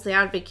 devil's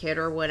advocate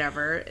or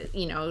whatever,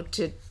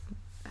 to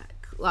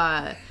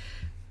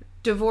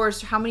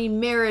divorce, how many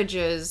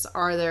marriages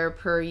are there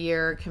per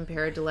year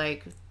compared to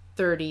like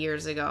 30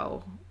 years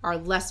ago? Are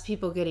less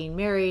people getting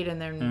married,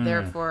 and then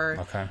therefore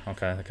Okay,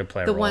 that could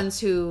play a the role. ones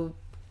who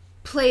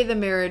play the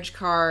marriage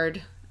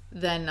card,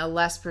 then a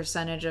less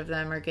percentage of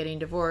them are getting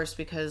divorced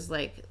because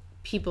like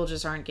people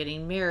just aren't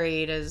getting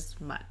married as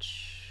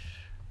much.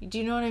 Do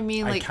you know what I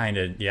mean? Like,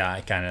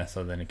 I kind of,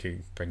 so then it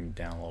could bring it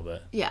down a little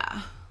bit.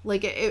 yeah.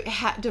 Like,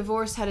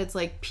 divorce had its,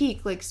 like,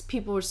 peak. Like,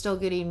 people were still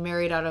getting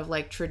married out of,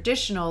 like,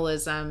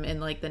 traditionalism in,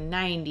 like, the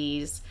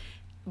 90s.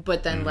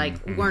 But then,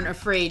 weren't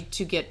afraid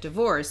to get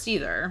divorced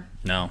either.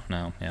 No,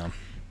 yeah.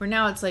 Where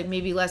now it's, like,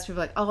 maybe less people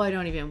like, oh, I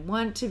don't even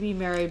want to be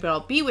married, but I'll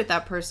be with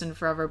that person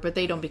forever. But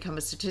they don't become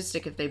a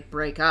statistic if they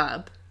break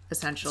up,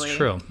 essentially. It's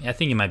true. I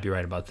think you might be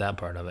right about that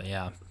part of it,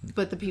 yeah.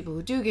 But the people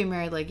who do get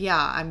married, like,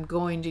 yeah, I'm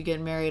going to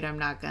get married. I'm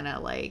not going to,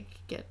 like,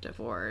 get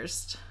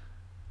divorced.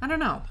 I don't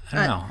know.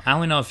 I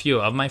only know a few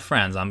of my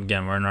friends. We're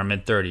in our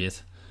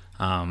mid-30s.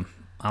 I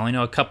only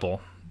know a couple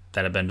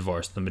that have been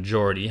divorced. The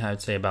majority, I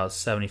would say about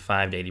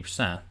 75 to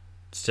 80%,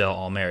 still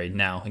all married.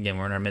 Now, again,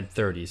 we're in our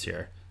mid-30s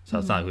here. So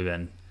it's not like we've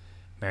been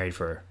married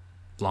for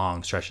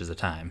long stretches of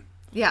time.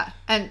 Yeah.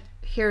 And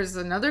here's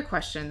another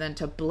question then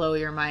to blow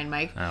your mind,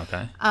 Mike.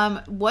 Okay.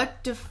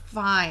 What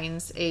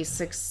defines a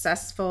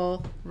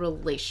successful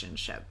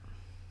relationship?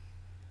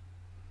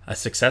 A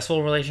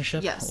successful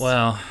relationship? Yes.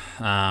 Well,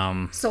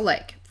 So,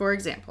 like, for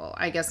example,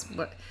 I guess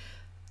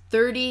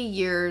 30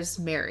 years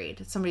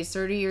married. Somebody's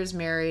 30 years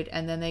married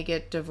and then they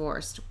get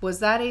divorced. Was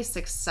that a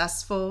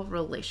successful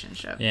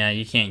relationship? yeah,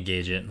 you can't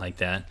gauge it like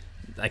that.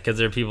 Because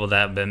there are people that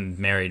have been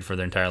married for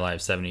their entire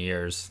life, 70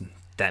 years,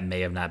 that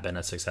may have not been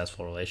a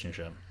successful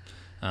relationship.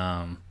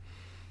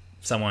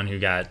 Someone who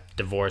got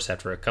divorced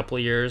after a couple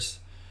of years,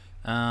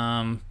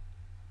 that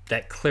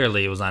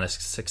clearly was not a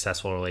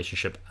successful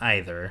relationship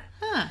either.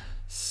 Huh.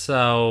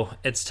 So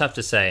it's tough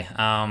to say.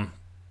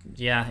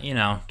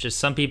 Yeah, just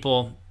some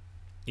people,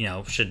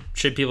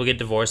 should people get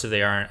divorced if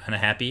they aren't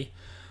unhappy,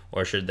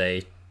 or should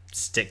they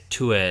stick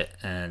to it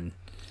and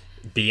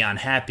be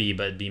unhappy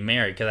but be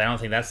married? Because I don't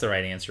think that's the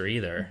right answer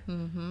either.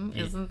 Mm-hmm.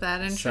 Isn't that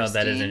interesting? So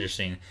that is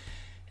interesting.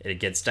 It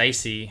gets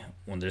dicey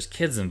when there's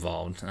kids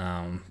involved.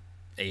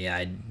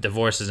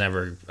 Divorce is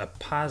never a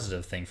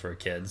positive thing for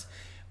kids,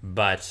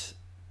 but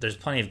there's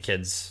plenty of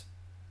kids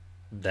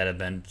that have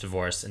been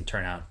divorced and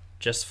turn out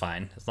just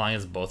fine, as long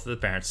as both of the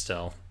parents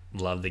still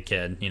love the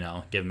kid,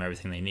 give them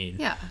everything they need.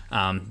 Yeah.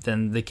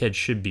 Then the kid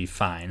should be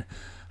fine.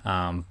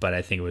 But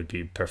I think it would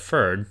be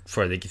preferred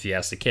if you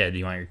ask the kid, do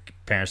you want your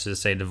parents to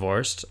stay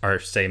divorced or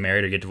stay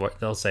married or get divorced?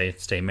 They'll say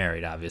stay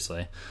married,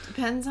 obviously.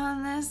 Depends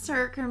on the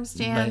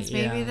circumstance. But,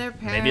 yeah, maybe their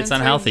parents maybe it's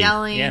unhealthy. are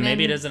yelling. Yeah,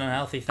 maybe it and is an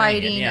unhealthy thing.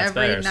 fighting Yeah, it's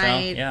every better.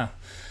 night. So, yeah.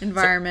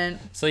 Environment.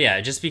 So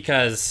yeah, just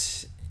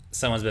because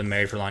someone's been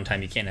married for a long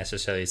time, you can't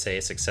necessarily say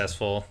it's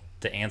successful.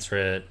 To answer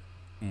it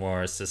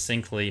more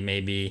succinctly,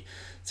 maybe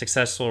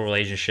successful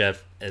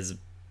relationship is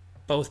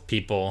both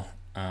people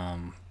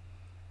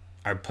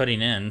are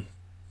putting in,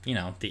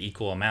 the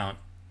equal amount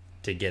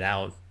to get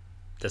out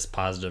this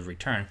positive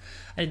return.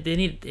 They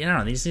need,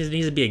 these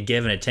needs to be a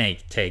give and a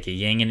take, a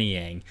yin and a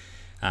yang.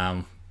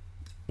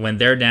 When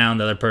they're down,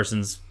 the other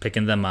person's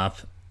picking them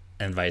up,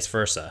 and vice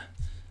versa.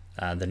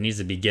 There needs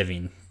to be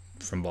giving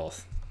from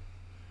both.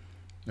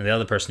 And the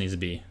other person needs to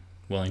be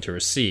willing to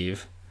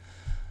receive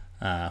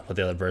what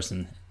the other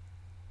person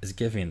is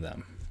giving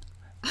them.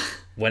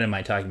 What am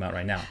I talking about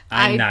right now?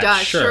 I'm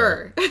not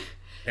sure.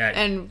 at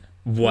And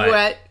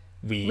what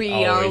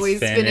we always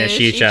finish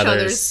each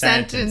other's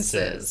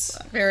sentences.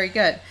 Very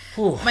good.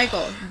 Whew.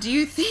 Michael, do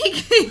you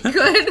think a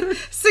good,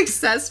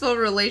 successful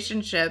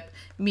relationship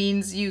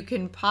means you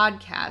can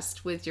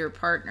podcast with your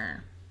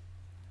partner?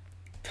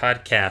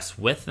 Podcast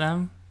with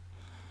them?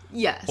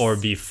 Yes. Or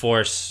be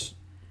forced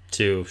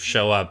to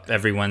show up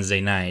every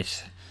Wednesday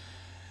night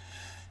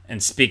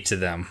and speak to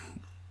them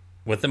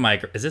with the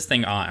mic. Is this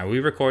thing on? Are we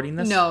recording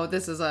this? No,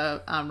 this is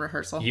a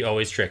rehearsal. You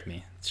always trick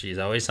me. She's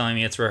always telling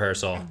me it's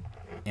rehearsal,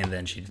 and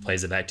then she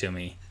plays it back to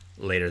me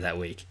later that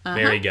week.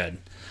 Very good.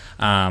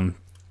 I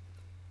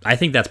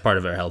think that's part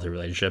of our healthy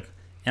relationship,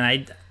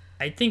 and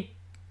I think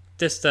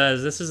this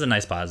is a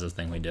nice positive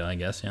thing we do. I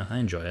guess I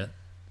enjoy it.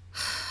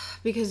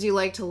 Because you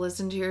like to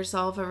listen to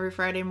yourself every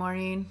Friday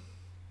morning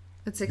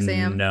at 6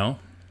 a.m.? No.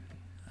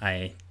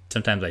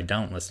 Sometimes I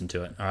don't listen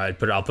to it. Or I'll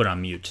put it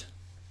on mute.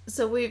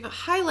 So we've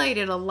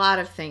highlighted a lot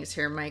of things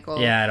here,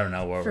 Michael. Yeah, I don't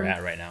know where we're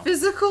at right now.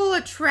 Physical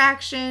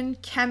attraction,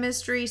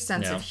 chemistry,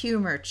 sense of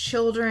humor,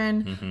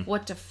 children,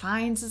 what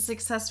defines a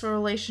successful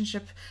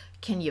relationship.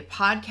 Can you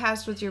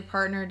podcast with your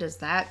partner? Does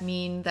that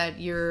mean that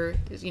you're,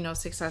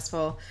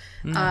 successful?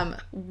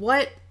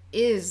 What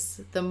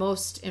is the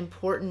most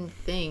important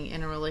thing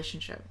in a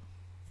relationship?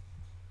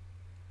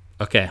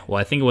 Okay, well,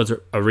 I think it was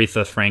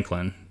Aretha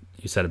Franklin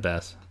who said it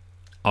best.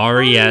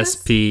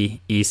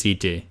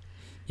 RESPECT.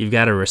 You've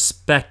got to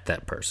respect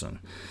that person.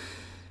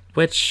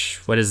 What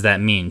does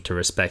that mean, to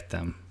respect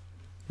them?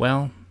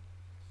 Well,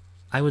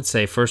 I would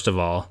say, first of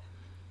all,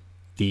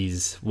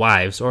 these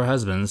wives or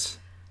husbands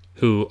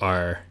who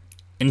are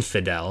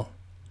infidel,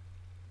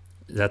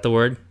 is that the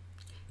word?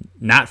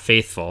 Not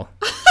faithful.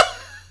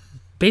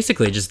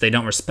 Basically, just they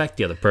don't respect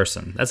the other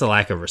person. That's a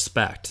lack of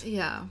respect.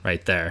 Yeah.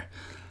 Right there.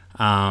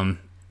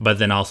 But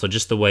then also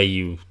just the way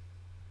you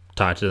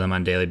talk to them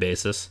on a daily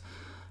basis.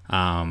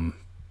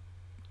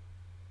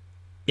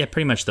 Yeah,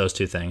 pretty much those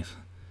two things.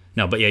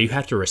 No, but yeah, you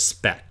have to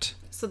respect.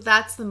 So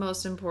that's the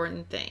most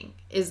important thing,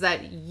 is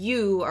that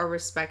you are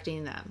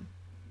respecting them.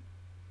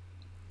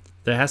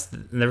 The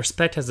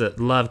respect has a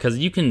love, because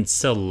you can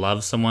still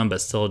love someone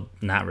but still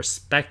not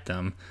respect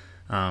them.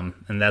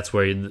 And that's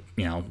where,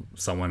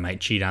 someone might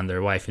cheat on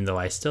their wife, even though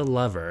I still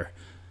love her,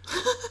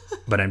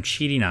 but I'm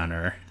cheating on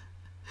her.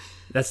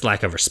 That's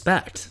lack of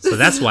respect. So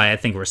that's why I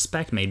think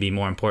respect may be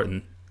more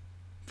important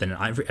than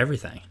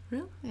everything.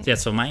 Really? Yeah,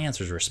 so my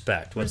answer is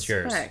respect. What's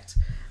yours? Respect.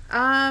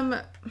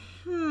 I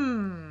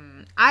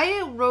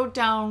wrote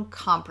down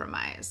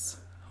compromise.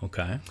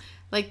 Okay.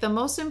 Like, the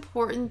most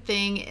important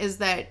thing is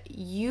that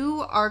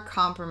you are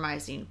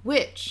compromising,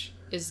 which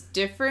is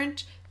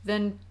different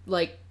than,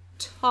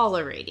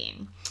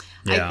 tolerating.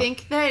 Yeah. I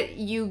think that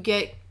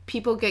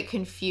people get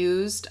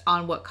confused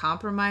on what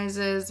compromise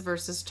is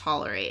versus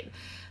tolerate.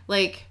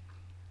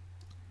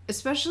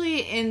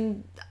 Especially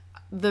in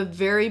the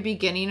very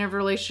beginning of a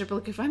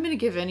relationship, if I'm going to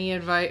give any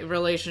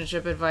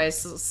relationship advice,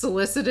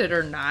 solicited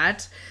or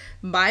not,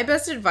 my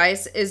best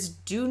advice is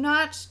do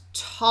not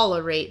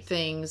tolerate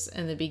things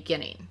in the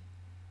beginning.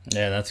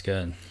 Yeah, that's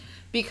good.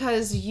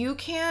 Because you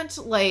can't,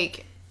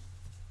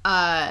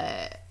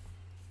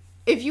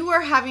 if you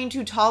are having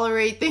to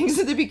tolerate things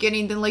in the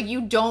beginning, then,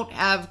 you don't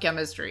have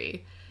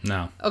chemistry.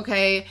 No.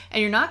 Okay?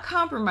 And you're not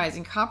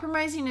compromising.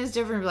 Compromising is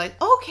different. You're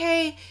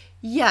okay,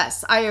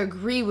 yes, I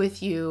agree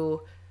with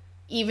you,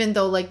 even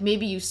though,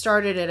 maybe you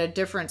started at a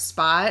different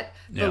spot,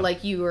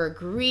 but, you were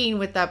agreeing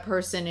with that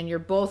person and you're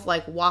both,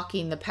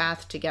 walking the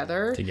path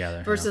together.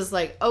 Versus,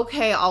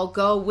 okay, I'll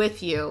go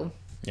with you.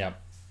 Yep.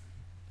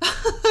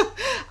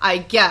 I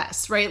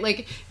guess,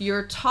 right?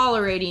 You're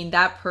tolerating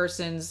that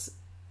person's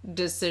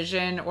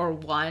decision or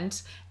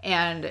want,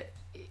 and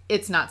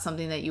it's not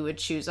something that you would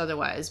choose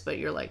otherwise, but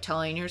you're,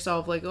 telling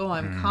yourself, oh,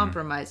 I'm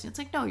compromising. It's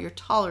no, you're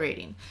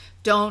tolerating.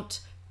 Don't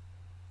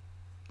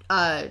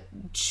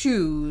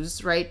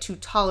choose, right, to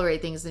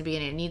tolerate things in the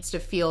beginning. It needs to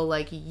feel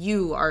like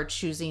you are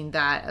choosing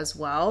that as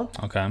well.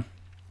 Okay.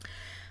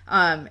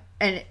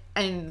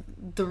 And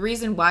the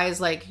reason why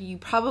is you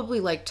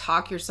probably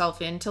talk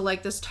yourself into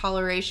this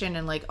toleration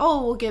and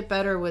oh, we'll get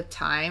better with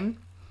time.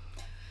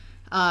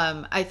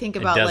 I think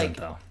about it doesn't,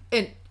 though.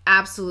 It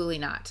absolutely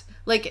not.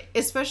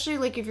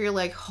 Especially if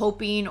you're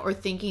hoping or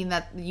thinking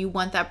that you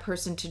want that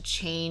person to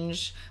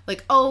change,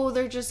 oh,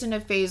 they're just in a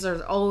phase,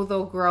 or oh,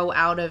 they'll grow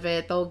out of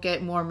it, they'll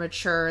get more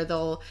mature,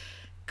 they'll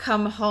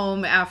come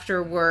home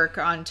after work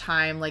on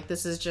time,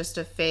 this is just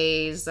a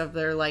phase of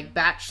their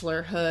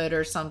bachelorhood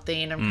or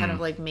something. I'm kind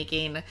of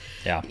making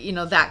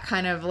that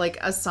kind of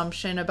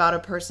assumption about a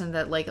person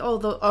that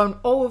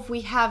if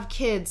we have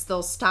kids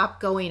they'll stop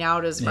going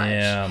out as much.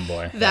 Yeah,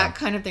 boy. That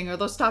kind of thing, or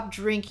they'll stop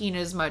drinking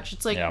as much.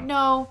 It's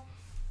no,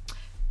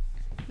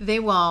 they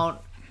won't.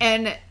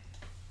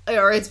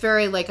 Or it's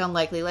very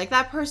unlikely.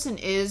 That person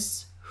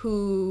is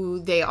who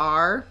they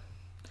are.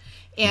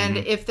 And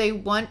if they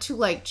want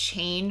to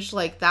change,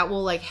 that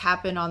will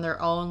happen on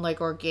their own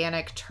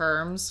organic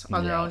terms,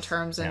 on their own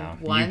terms, and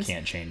once you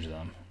can't change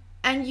them.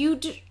 And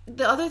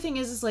the other thing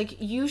is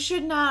like, you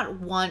should not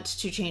want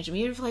to change them.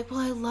 You're like, well,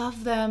 I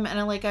love them and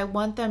I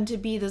want them to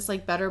be this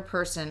like better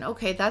person.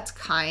 Okay, that's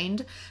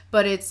kind,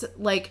 but it's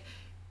like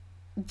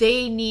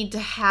they need to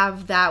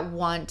have that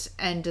want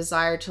and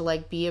desire to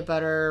like be a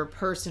better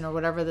person or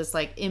whatever this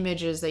like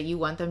image is that you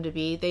want them to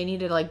be. They need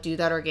to like do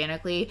that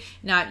organically,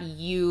 not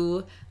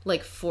you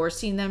like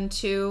forcing them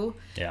to.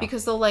 Yeah.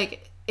 Because they'll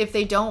like, if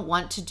they don't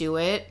want to do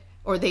it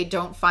or they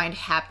don't find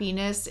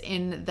happiness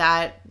in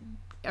that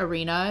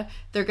arena,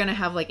 they're gonna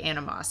have like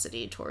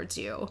animosity towards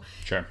you.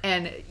 Sure.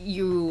 And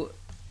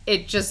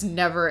it just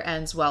never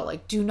ends well.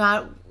 Like,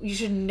 you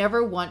should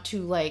never want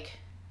to like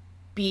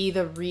be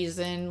the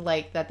reason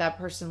like that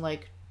person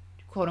like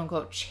quote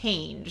unquote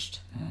changed.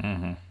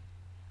 Mm-hmm.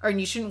 Or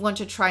you shouldn't want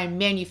to try and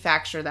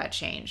manufacture that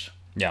change.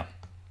 Yeah.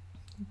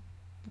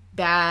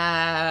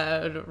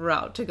 Bad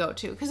route to go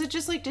to, because it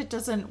just like it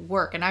doesn't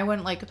work. And I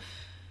wouldn't like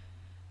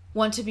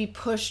want to be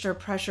pushed or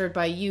pressured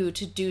by you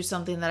to do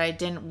something that I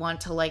didn't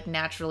want to like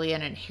naturally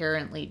and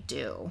inherently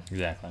do.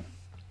 Exactly.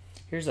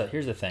 Here's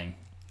the thing,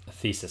 a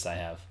thesis I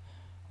have,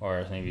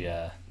 or maybe I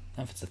don't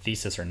know if it's a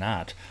thesis or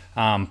not,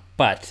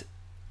 but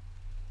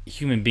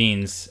human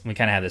beings, we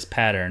kind of have this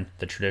pattern,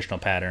 the traditional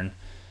pattern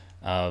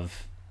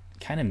of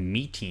kind of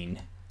meeting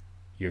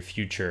your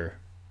future,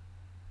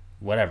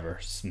 whatever,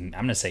 I'm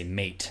going to say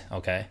mate,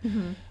 okay?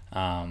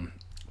 Mm-hmm.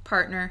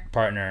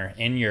 Partner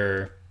in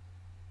your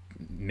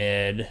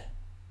mid,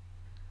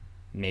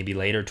 maybe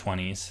later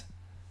 20s.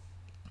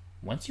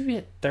 Once you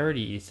hit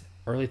 30s,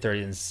 early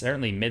 30s, and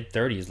certainly mid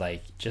 30s,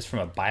 like just from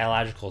a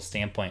biological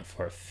standpoint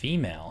for a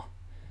female,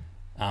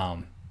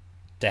 to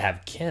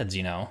have kids,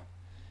 you know,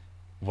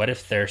 what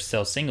if they're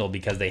still single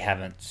because they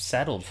haven't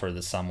settled for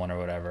the someone or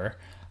whatever?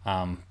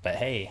 But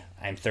hey,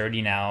 I'm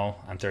 30 now,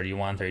 I'm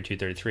 31, 32,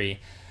 33.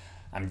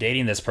 I'm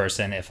dating this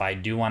person. If I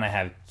do want to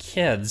have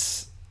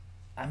kids,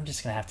 I'm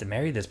just going to have to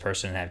marry this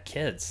person and have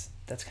kids.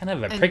 That's kind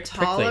of a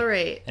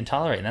tolerate. And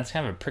that's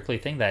kind of a prickly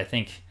thing that I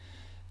think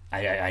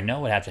I know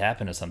would have to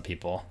happen to some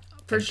people.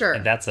 For sure.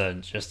 And that's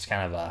just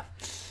kind of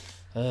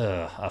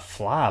a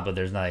flaw, but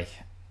there's like,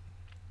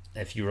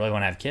 if you really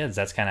want to have kids,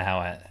 that's kind of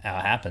how it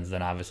happens.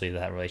 Then obviously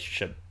that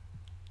relationship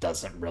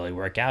doesn't really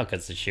work out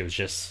because she was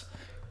just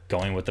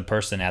going with the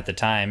person at the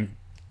time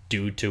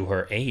due to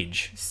her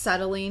age.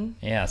 Settling.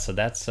 Yeah, so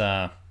that's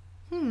that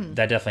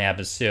definitely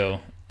happens too.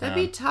 That'd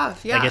be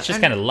tough. Yeah. Like it's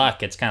just kind of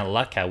luck. It's kind of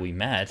luck how we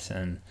met,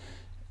 and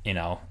you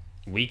know,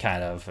 we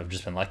kind of have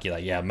just been lucky.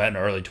 Like, yeah, met in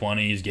early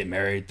 20s, get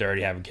married,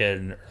 30, have a kid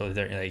in early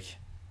 30. Like,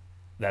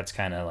 that's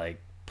kind of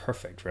like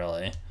perfect,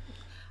 really.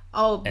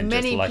 Oh, And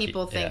many lucky,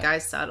 people think I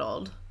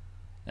settled.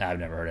 I've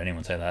never heard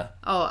anyone say that.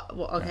 Oh,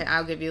 well, okay, Yeah.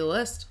 I'll give you the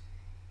list.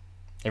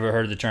 Ever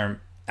heard the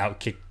term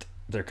outkicked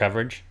their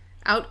coverage?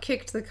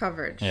 Outkicked the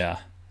coverage. Yeah.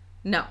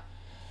 No.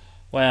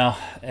 Well,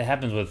 it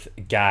happens with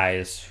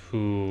guys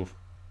who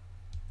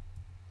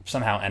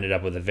somehow ended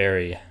up with a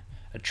very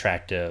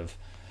attractive,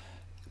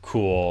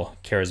 cool,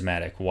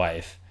 charismatic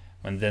wife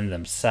when then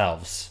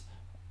themselves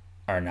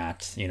are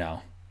not, you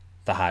know,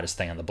 the hottest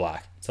thing on the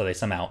block. So they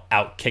somehow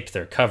outkicked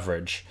their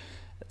coverage.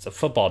 It's a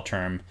football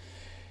term.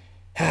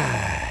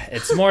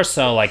 It's more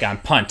so like on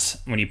punt,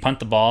 when you punt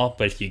the ball,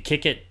 but if you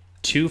kick it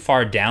too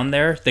far down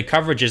there, the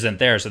coverage isn't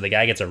there, so the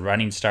guy gets a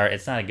running start.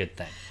 It's not a good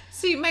thing.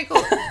 See,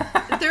 Michael,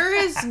 there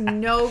is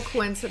no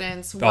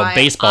coincidence why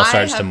baseball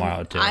starts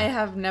tomorrow, too. I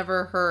have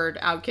never heard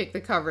outkick the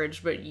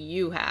coverage, but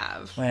you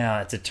have. Well,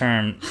 it's a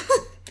term.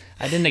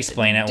 I didn't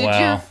explain it Did well.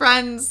 your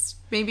friends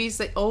maybe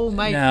say, "Oh,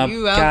 Mike, No,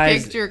 you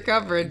guys- outkicked your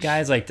coverage"?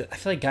 I feel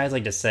like guys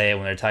like to say it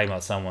when they're talking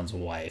about someone's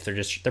wife. They're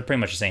pretty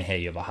much just saying, "Hey,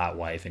 you have a hot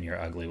wife and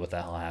you're ugly. What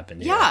the hell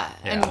happened to you?" Yeah,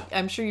 and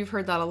I'm sure you've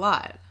heard that a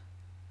lot.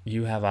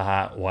 You have a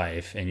hot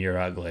wife and you're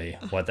ugly.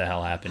 What the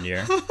hell happened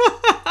here?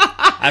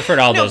 I've heard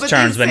all those but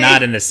terms, they but say-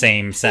 not in the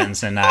same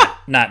sentence and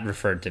not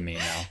referred to me,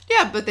 no.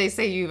 Yeah, but they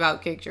say you've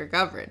outkicked your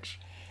coverage.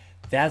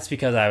 That's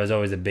because I was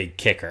always a big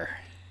kicker.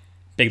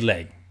 Big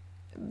leg.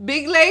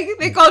 Big leg?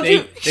 They called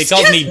you. They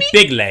called Excuse me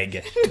Big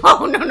Leg.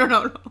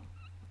 No.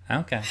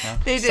 Okay. Well,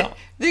 They did. so-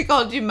 They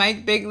called you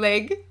Mike Big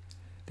Leg.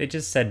 they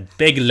just said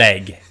Big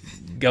Leg.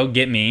 Go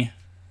get me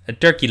a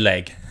turkey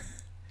leg.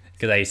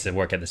 Because I used to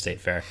work at the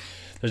state fair.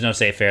 There's no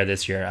state fair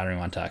this year. I don't even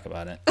want to talk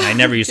about it. And I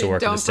never used to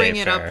work at the state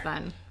Don't bring it fair. up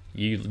then.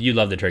 You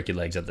love the turkey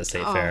legs at the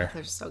state Oh, fair.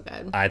 they're so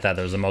good. I thought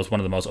that was one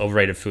of the most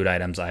overrated food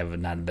items. I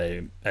would not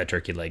be a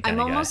turkey leg kind I'm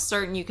of guy. almost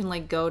certain you can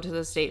like go to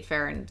the state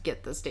fair and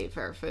get the state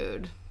fair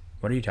food.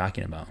 What are you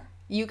talking about?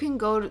 You can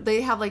go.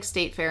 They have like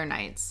state fair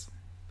nights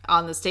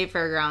on the state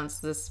fairgrounds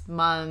this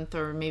month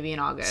or maybe in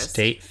August.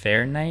 State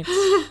fair nights?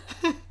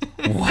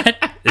 What?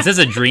 Is this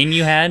a dream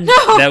you had?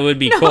 That would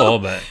be cool,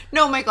 but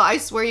No, Michael, I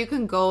swear you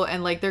can go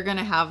and like they're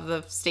gonna have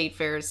the state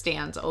fair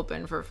stands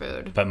open for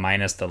food.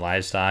 minus the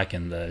livestock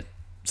and the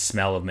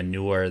smell of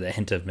manure, the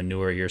hint of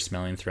manure you're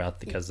smelling throughout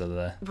because of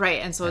the.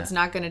 Right, and so it's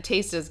not going to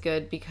taste as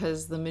good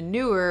because the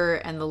manure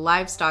and the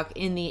livestock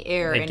in the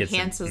air It gets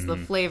enhances the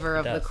flavor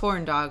of the does.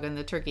 corn dog and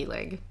the turkey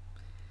leg.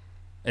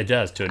 It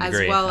does to a As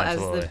degree, well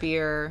absolutely. as the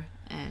beer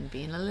and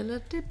being a little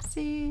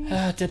tipsy.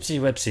 Tipsy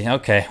whipsy.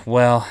 Okay,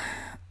 well,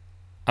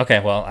 Okay,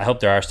 well, I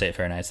hope there are state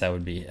fair nights. That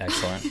would be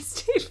excellent.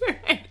 State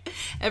fair night.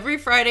 Every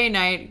Friday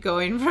night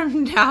going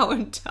from now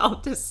until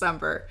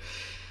December.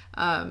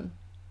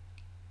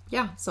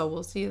 Yeah, so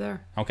we'll see you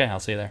there. Okay, I'll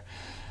see you there.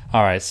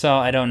 All right, so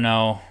I don't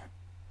know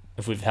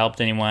if we've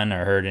helped anyone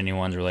or hurt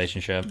anyone's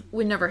relationship.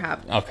 We never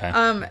have.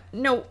 Okay.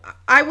 No,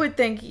 I would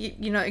think,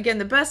 again,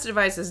 the best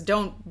advice is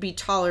don't be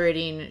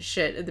tolerating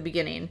shit at the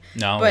beginning.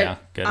 No, but, yeah,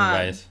 good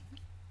advice.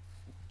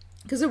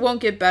 Because it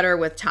won't get better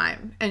with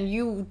time. And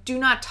you do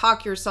not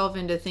talk yourself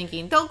into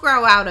thinking they'll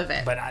grow out of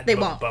it. They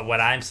won't. But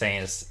what I'm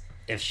saying is,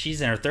 if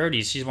she's in her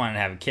 30s, she's wanting to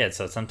have a kid.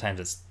 So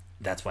sometimes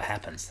that's what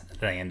happens.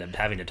 They end up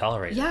having to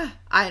tolerate it. Yeah.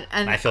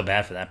 I feel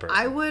bad for that person.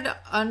 I would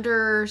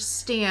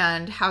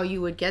understand how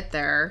you would get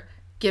there,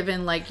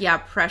 given,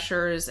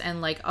 pressures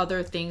and,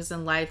 other things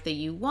in life that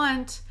you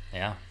want.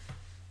 Yeah.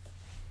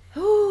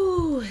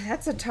 Ooh,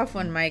 that's a tough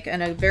one, Mike,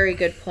 and a very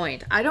good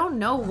point. I don't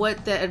know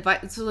what the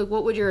advice... So,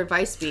 what would your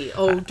advice be?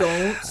 Oh,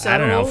 don't settle? I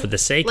don't know, for the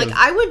sake of...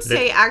 I would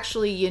say,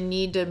 actually, you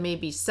need to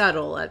maybe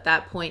settle at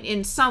that point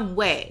in some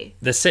way.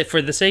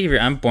 For the sake of your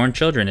unborn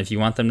children, if you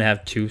want them to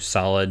have two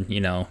solid,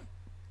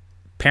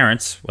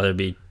 parents, whether it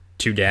be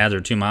two dads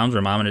or two moms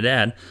or mom and a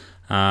dad,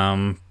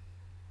 don't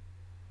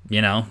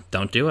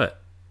do it.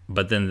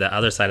 But then the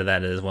other side of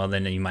that is, well,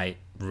 then you might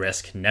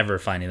risk never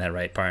finding that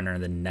right partner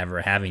and then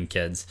never having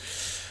kids.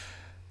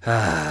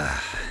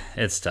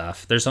 It's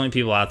tough. There's so many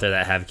people out there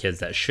that have kids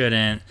that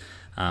shouldn't.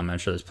 I'm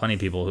sure there's plenty of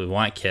people who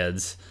want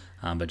kids,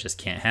 but just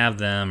can't have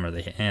them, or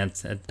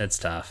it's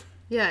tough.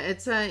 Yeah,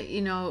 it's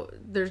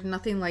there's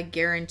nothing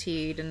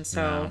guaranteed, and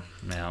so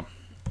yeah.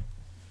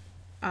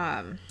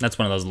 That's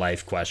one of those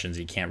life questions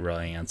you can't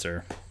really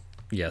answer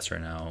yes or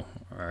no,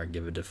 or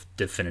give a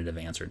definitive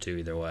answer to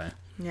either way.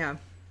 Yeah.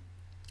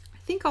 I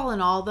think all in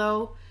all,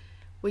 though,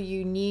 what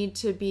you need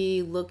to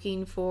be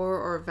looking for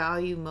or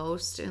value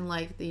most in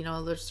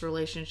this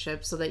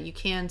relationship, so that you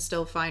can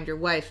still find your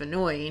wife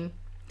annoying,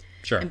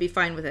 sure, and be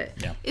fine with it,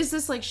 yeah, is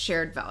this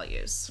shared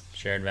values.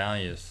 Shared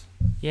values.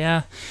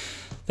 Yeah,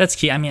 that's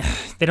key. I mean,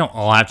 they don't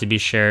all have to be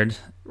shared,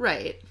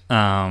 right?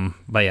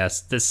 But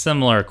yes, the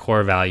similar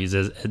core values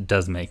it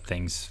does make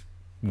things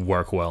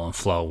work well and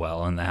flow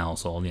well in the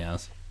household.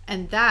 Yes,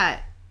 and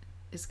that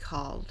is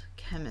called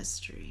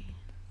chemistry.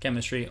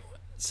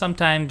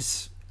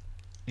 Sometimes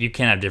you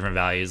can have different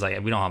values.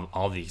 We don't have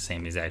all the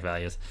same exact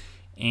values,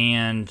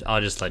 and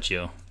I'll just let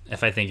you.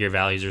 If I think your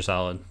values are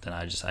solid, then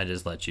I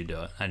just let you do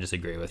it. I just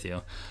agree with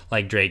you.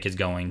 Like Drake is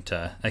going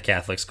to a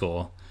Catholic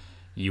school.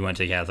 You went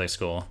to Catholic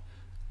school.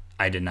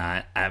 I did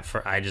not.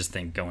 I just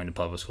think going to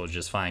public school is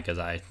just fine because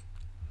I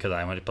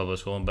went to public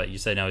school. But you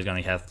said no, he's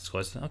going to Catholic school.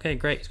 I said, okay,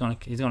 great. He's going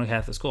to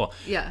Catholic school.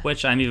 Yeah.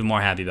 Which I'm even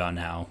more happy about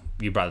now.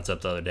 You brought this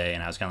up the other day,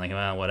 and I was kind of like,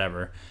 well,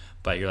 whatever.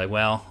 But you're like,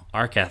 well,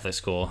 our Catholic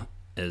school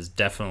is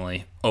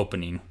definitely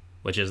opening,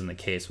 which isn't the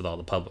case with all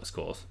the public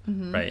schools,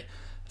 right?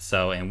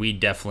 So, and we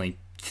definitely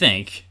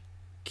think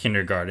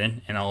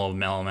kindergarten and all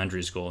of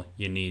elementary school,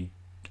 you need,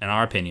 in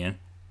our opinion,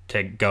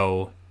 to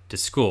go to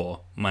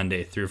school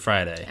Monday through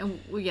Friday. And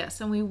yes,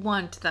 and we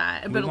want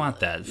that. We want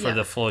that for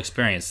the full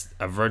experience.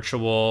 A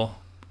virtual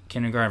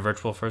kindergarten,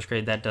 virtual first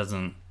grade, that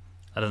doesn't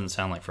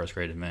sound like first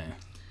grade to me.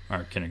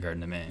 Or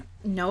kindergarten to me.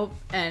 Nope.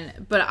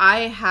 But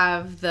I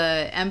have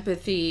the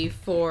empathy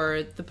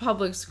for the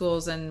public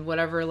schools and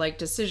whatever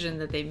decision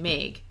that they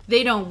make.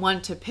 They don't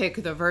want to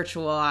pick the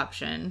virtual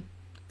option.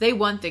 They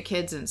want the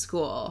kids in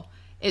school.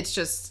 It's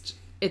just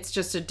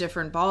a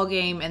different ball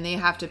game, and they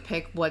have to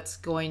pick what's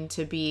going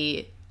to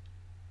be.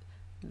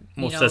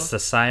 Well, the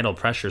societal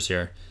pressures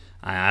here.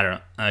 I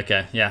don't.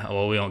 Okay, yeah.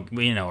 Well,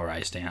 we know where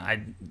I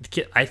stand.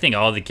 I think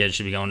all the kids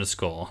should be going to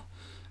school.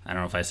 I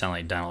don't know if I sound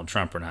like Donald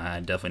Trump or not. I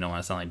definitely don't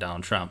want to sound like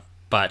Donald Trump.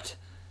 But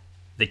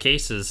the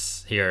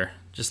cases here,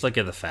 just look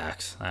at the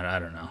facts. I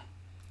don't know.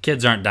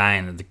 Kids aren't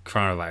dying of the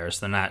coronavirus.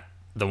 They're not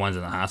the ones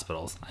in the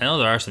hospitals. I know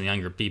there are some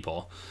younger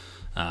people,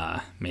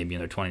 maybe in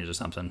their 20s or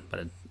something,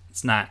 but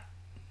it's not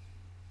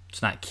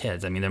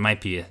kids. I mean, there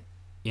might be,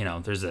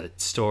 there's a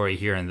story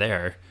here and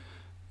there,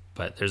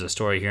 but there's a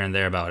story here and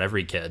there about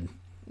every kid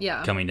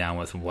coming down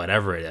with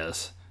whatever it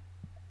is,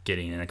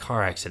 getting in a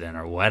car accident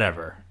or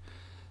whatever.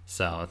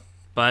 So...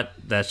 But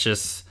that's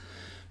just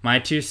my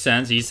 2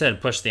 cents. You said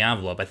push the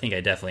envelope. I think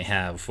I definitely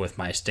have with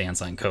my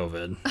stance on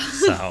COVID.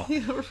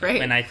 So, right.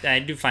 And I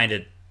do find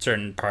it,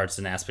 certain parts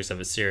and aspects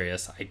of it,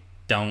 serious. I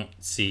don't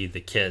see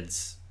the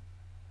kids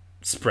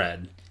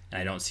spread,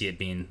 and I don't see it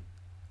being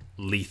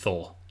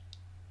lethal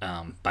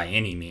by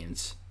any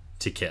means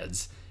to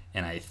kids.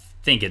 And I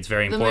think it's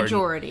very important. The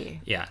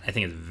majority. Yeah, I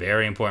think it's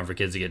very important for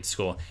kids to get to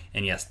school.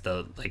 And yes,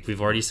 like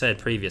we've already said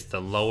previous,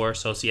 the lower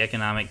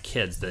socioeconomic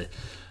kids, the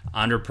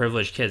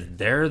underprivileged kids,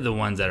 they're the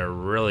ones that are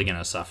really going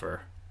to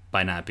suffer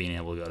by not being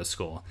able to go to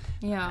school.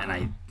 Yeah.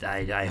 And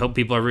I hope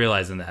people are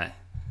realizing that.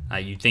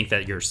 You think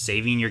that you're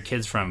saving your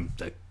kids from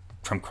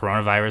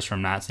coronavirus,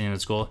 from not sitting in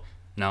school?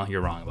 No,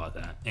 you're wrong about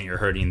that. And you're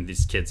hurting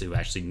these kids who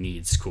actually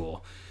need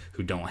school,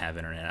 who don't have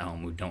internet at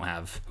home,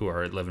 who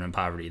are living in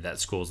poverty, that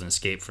school's an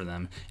escape for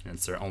them, and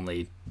it's their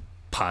only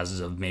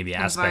positive maybe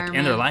aspect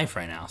in their life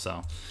right now.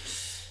 So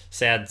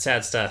sad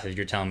stuff if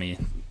you're telling me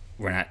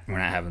we're not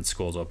having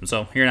schools open.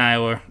 So here in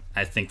Iowa,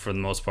 I think for the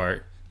most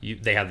part,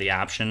 they have the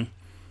option,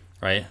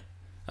 right,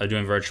 of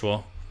doing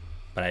virtual.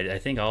 But I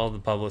think all the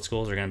public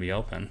schools are going to be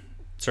open.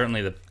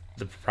 Certainly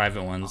the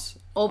private ones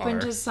open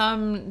are. To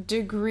some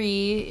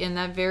degree, and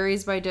that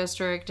varies by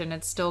district, and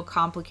it's still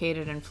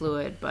complicated and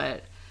fluid.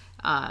 But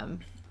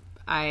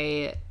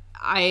I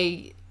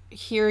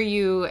hear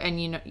you,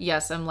 and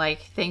yes, I'm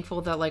like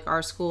thankful that like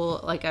our school,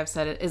 like I've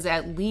said, it is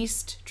at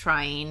least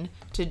trying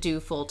to do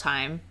full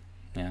time.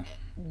 Yeah.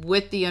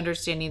 With the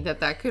understanding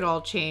that could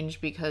all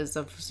change because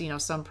of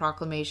some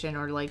proclamation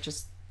or like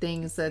just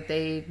things that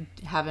they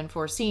haven't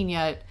foreseen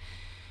yet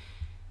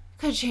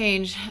could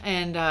change.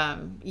 And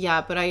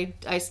but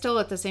I still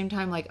at the same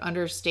time like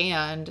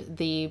understand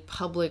the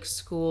public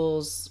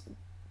schools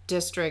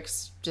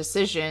districts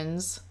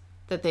decisions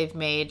that they've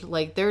made.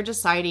 Like they're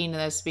deciding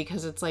this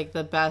because it's like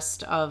the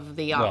best of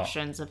the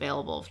options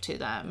available to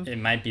them. It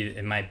might be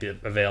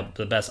available,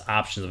 the best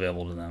options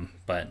available to them,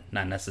 but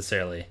not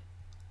necessarily,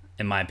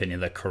 in my opinion,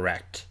 the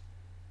correct,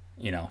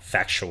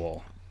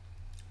 factual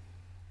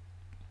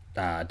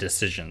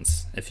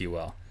decisions, if you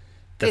will.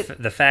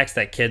 The facts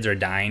that kids are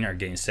dying or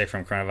getting sick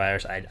from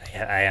coronavirus,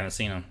 I haven't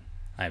seen them.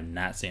 I have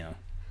not seen them.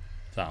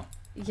 So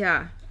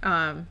yeah,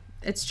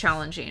 it's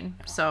challenging.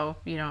 So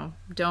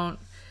don't.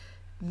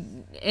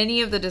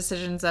 Any of the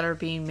decisions that are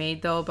being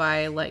made though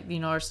by like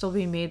are still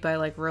being made by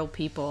like real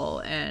people,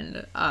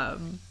 and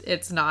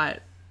it's not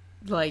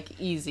like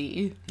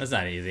easy. It's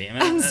not easy. I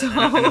mean,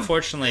 and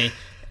unfortunately,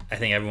 I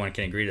think everyone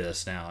can agree to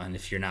this now. And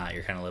if you're not,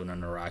 you're kind of living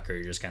under a rock, or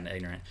you're just kind of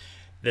ignorant.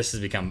 This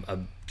has become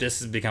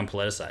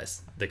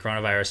politicized. The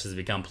coronavirus has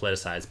become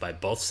politicized by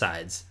both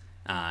sides,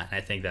 and I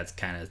think that's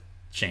kind of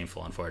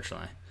shameful.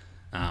 Unfortunately,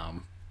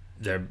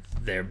 they're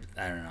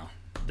I don't know.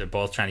 They're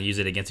both trying to use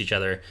it against each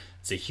other.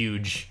 It's a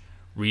huge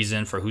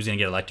reason for who's going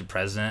to get elected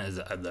president is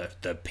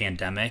the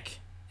pandemic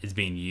is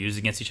being used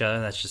against each other.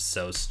 That's just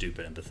so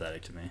stupid and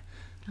pathetic to me.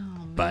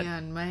 Oh, but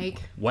man,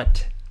 Mike.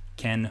 What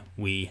can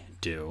we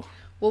do?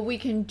 What we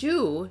can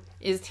do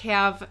is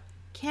have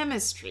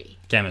chemistry.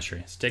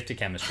 Stick to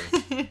chemistry.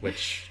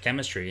 Which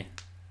chemistry,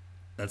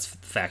 that's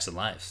facts of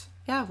life.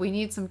 Yeah, we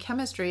need some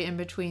chemistry in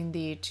between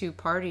the two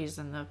parties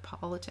and the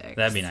politics.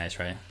 That'd be nice,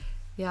 right?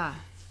 Yeah,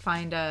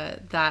 find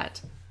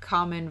that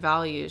common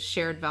values,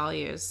 shared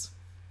values.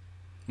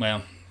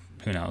 Well,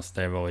 who knows?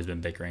 They've always been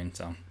bickering,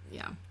 so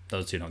yeah,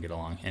 those two don't get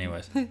along.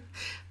 Anyways,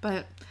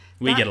 but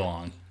we get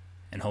along,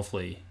 and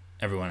hopefully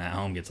everyone at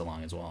home gets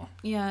along as well.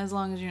 Yeah, as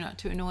long as you're not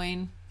too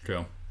annoying.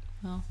 True.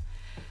 Well,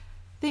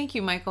 thank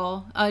you,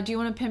 Michael. Do you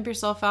want to pimp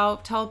yourself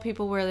out? Tell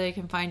people where they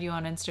can find you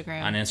on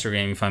Instagram. On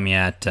Instagram, you can find me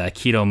at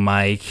Keto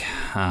Mike.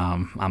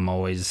 I'm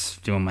always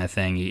doing my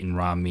thing, eating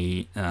raw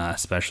meat,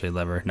 especially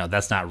liver. No,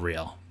 that's not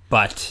real.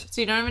 But so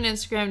you don't have an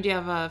Instagram? Do you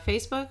have a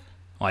Facebook?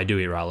 Oh, I do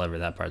eat raw liver.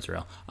 That part's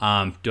real.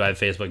 Do I have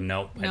Facebook?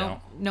 Nope, I don't.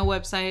 No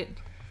website.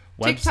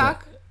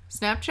 TikTok,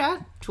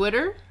 Snapchat,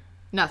 Twitter,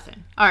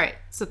 nothing. All right.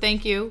 So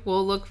thank you.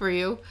 We'll look for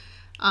you.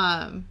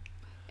 And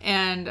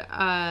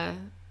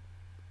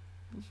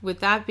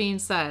with that being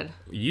said,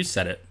 you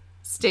said it.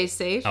 Stay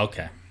safe.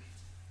 Okay.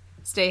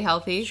 Stay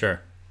healthy. Sure.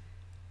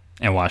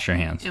 And wash your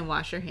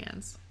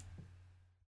hands.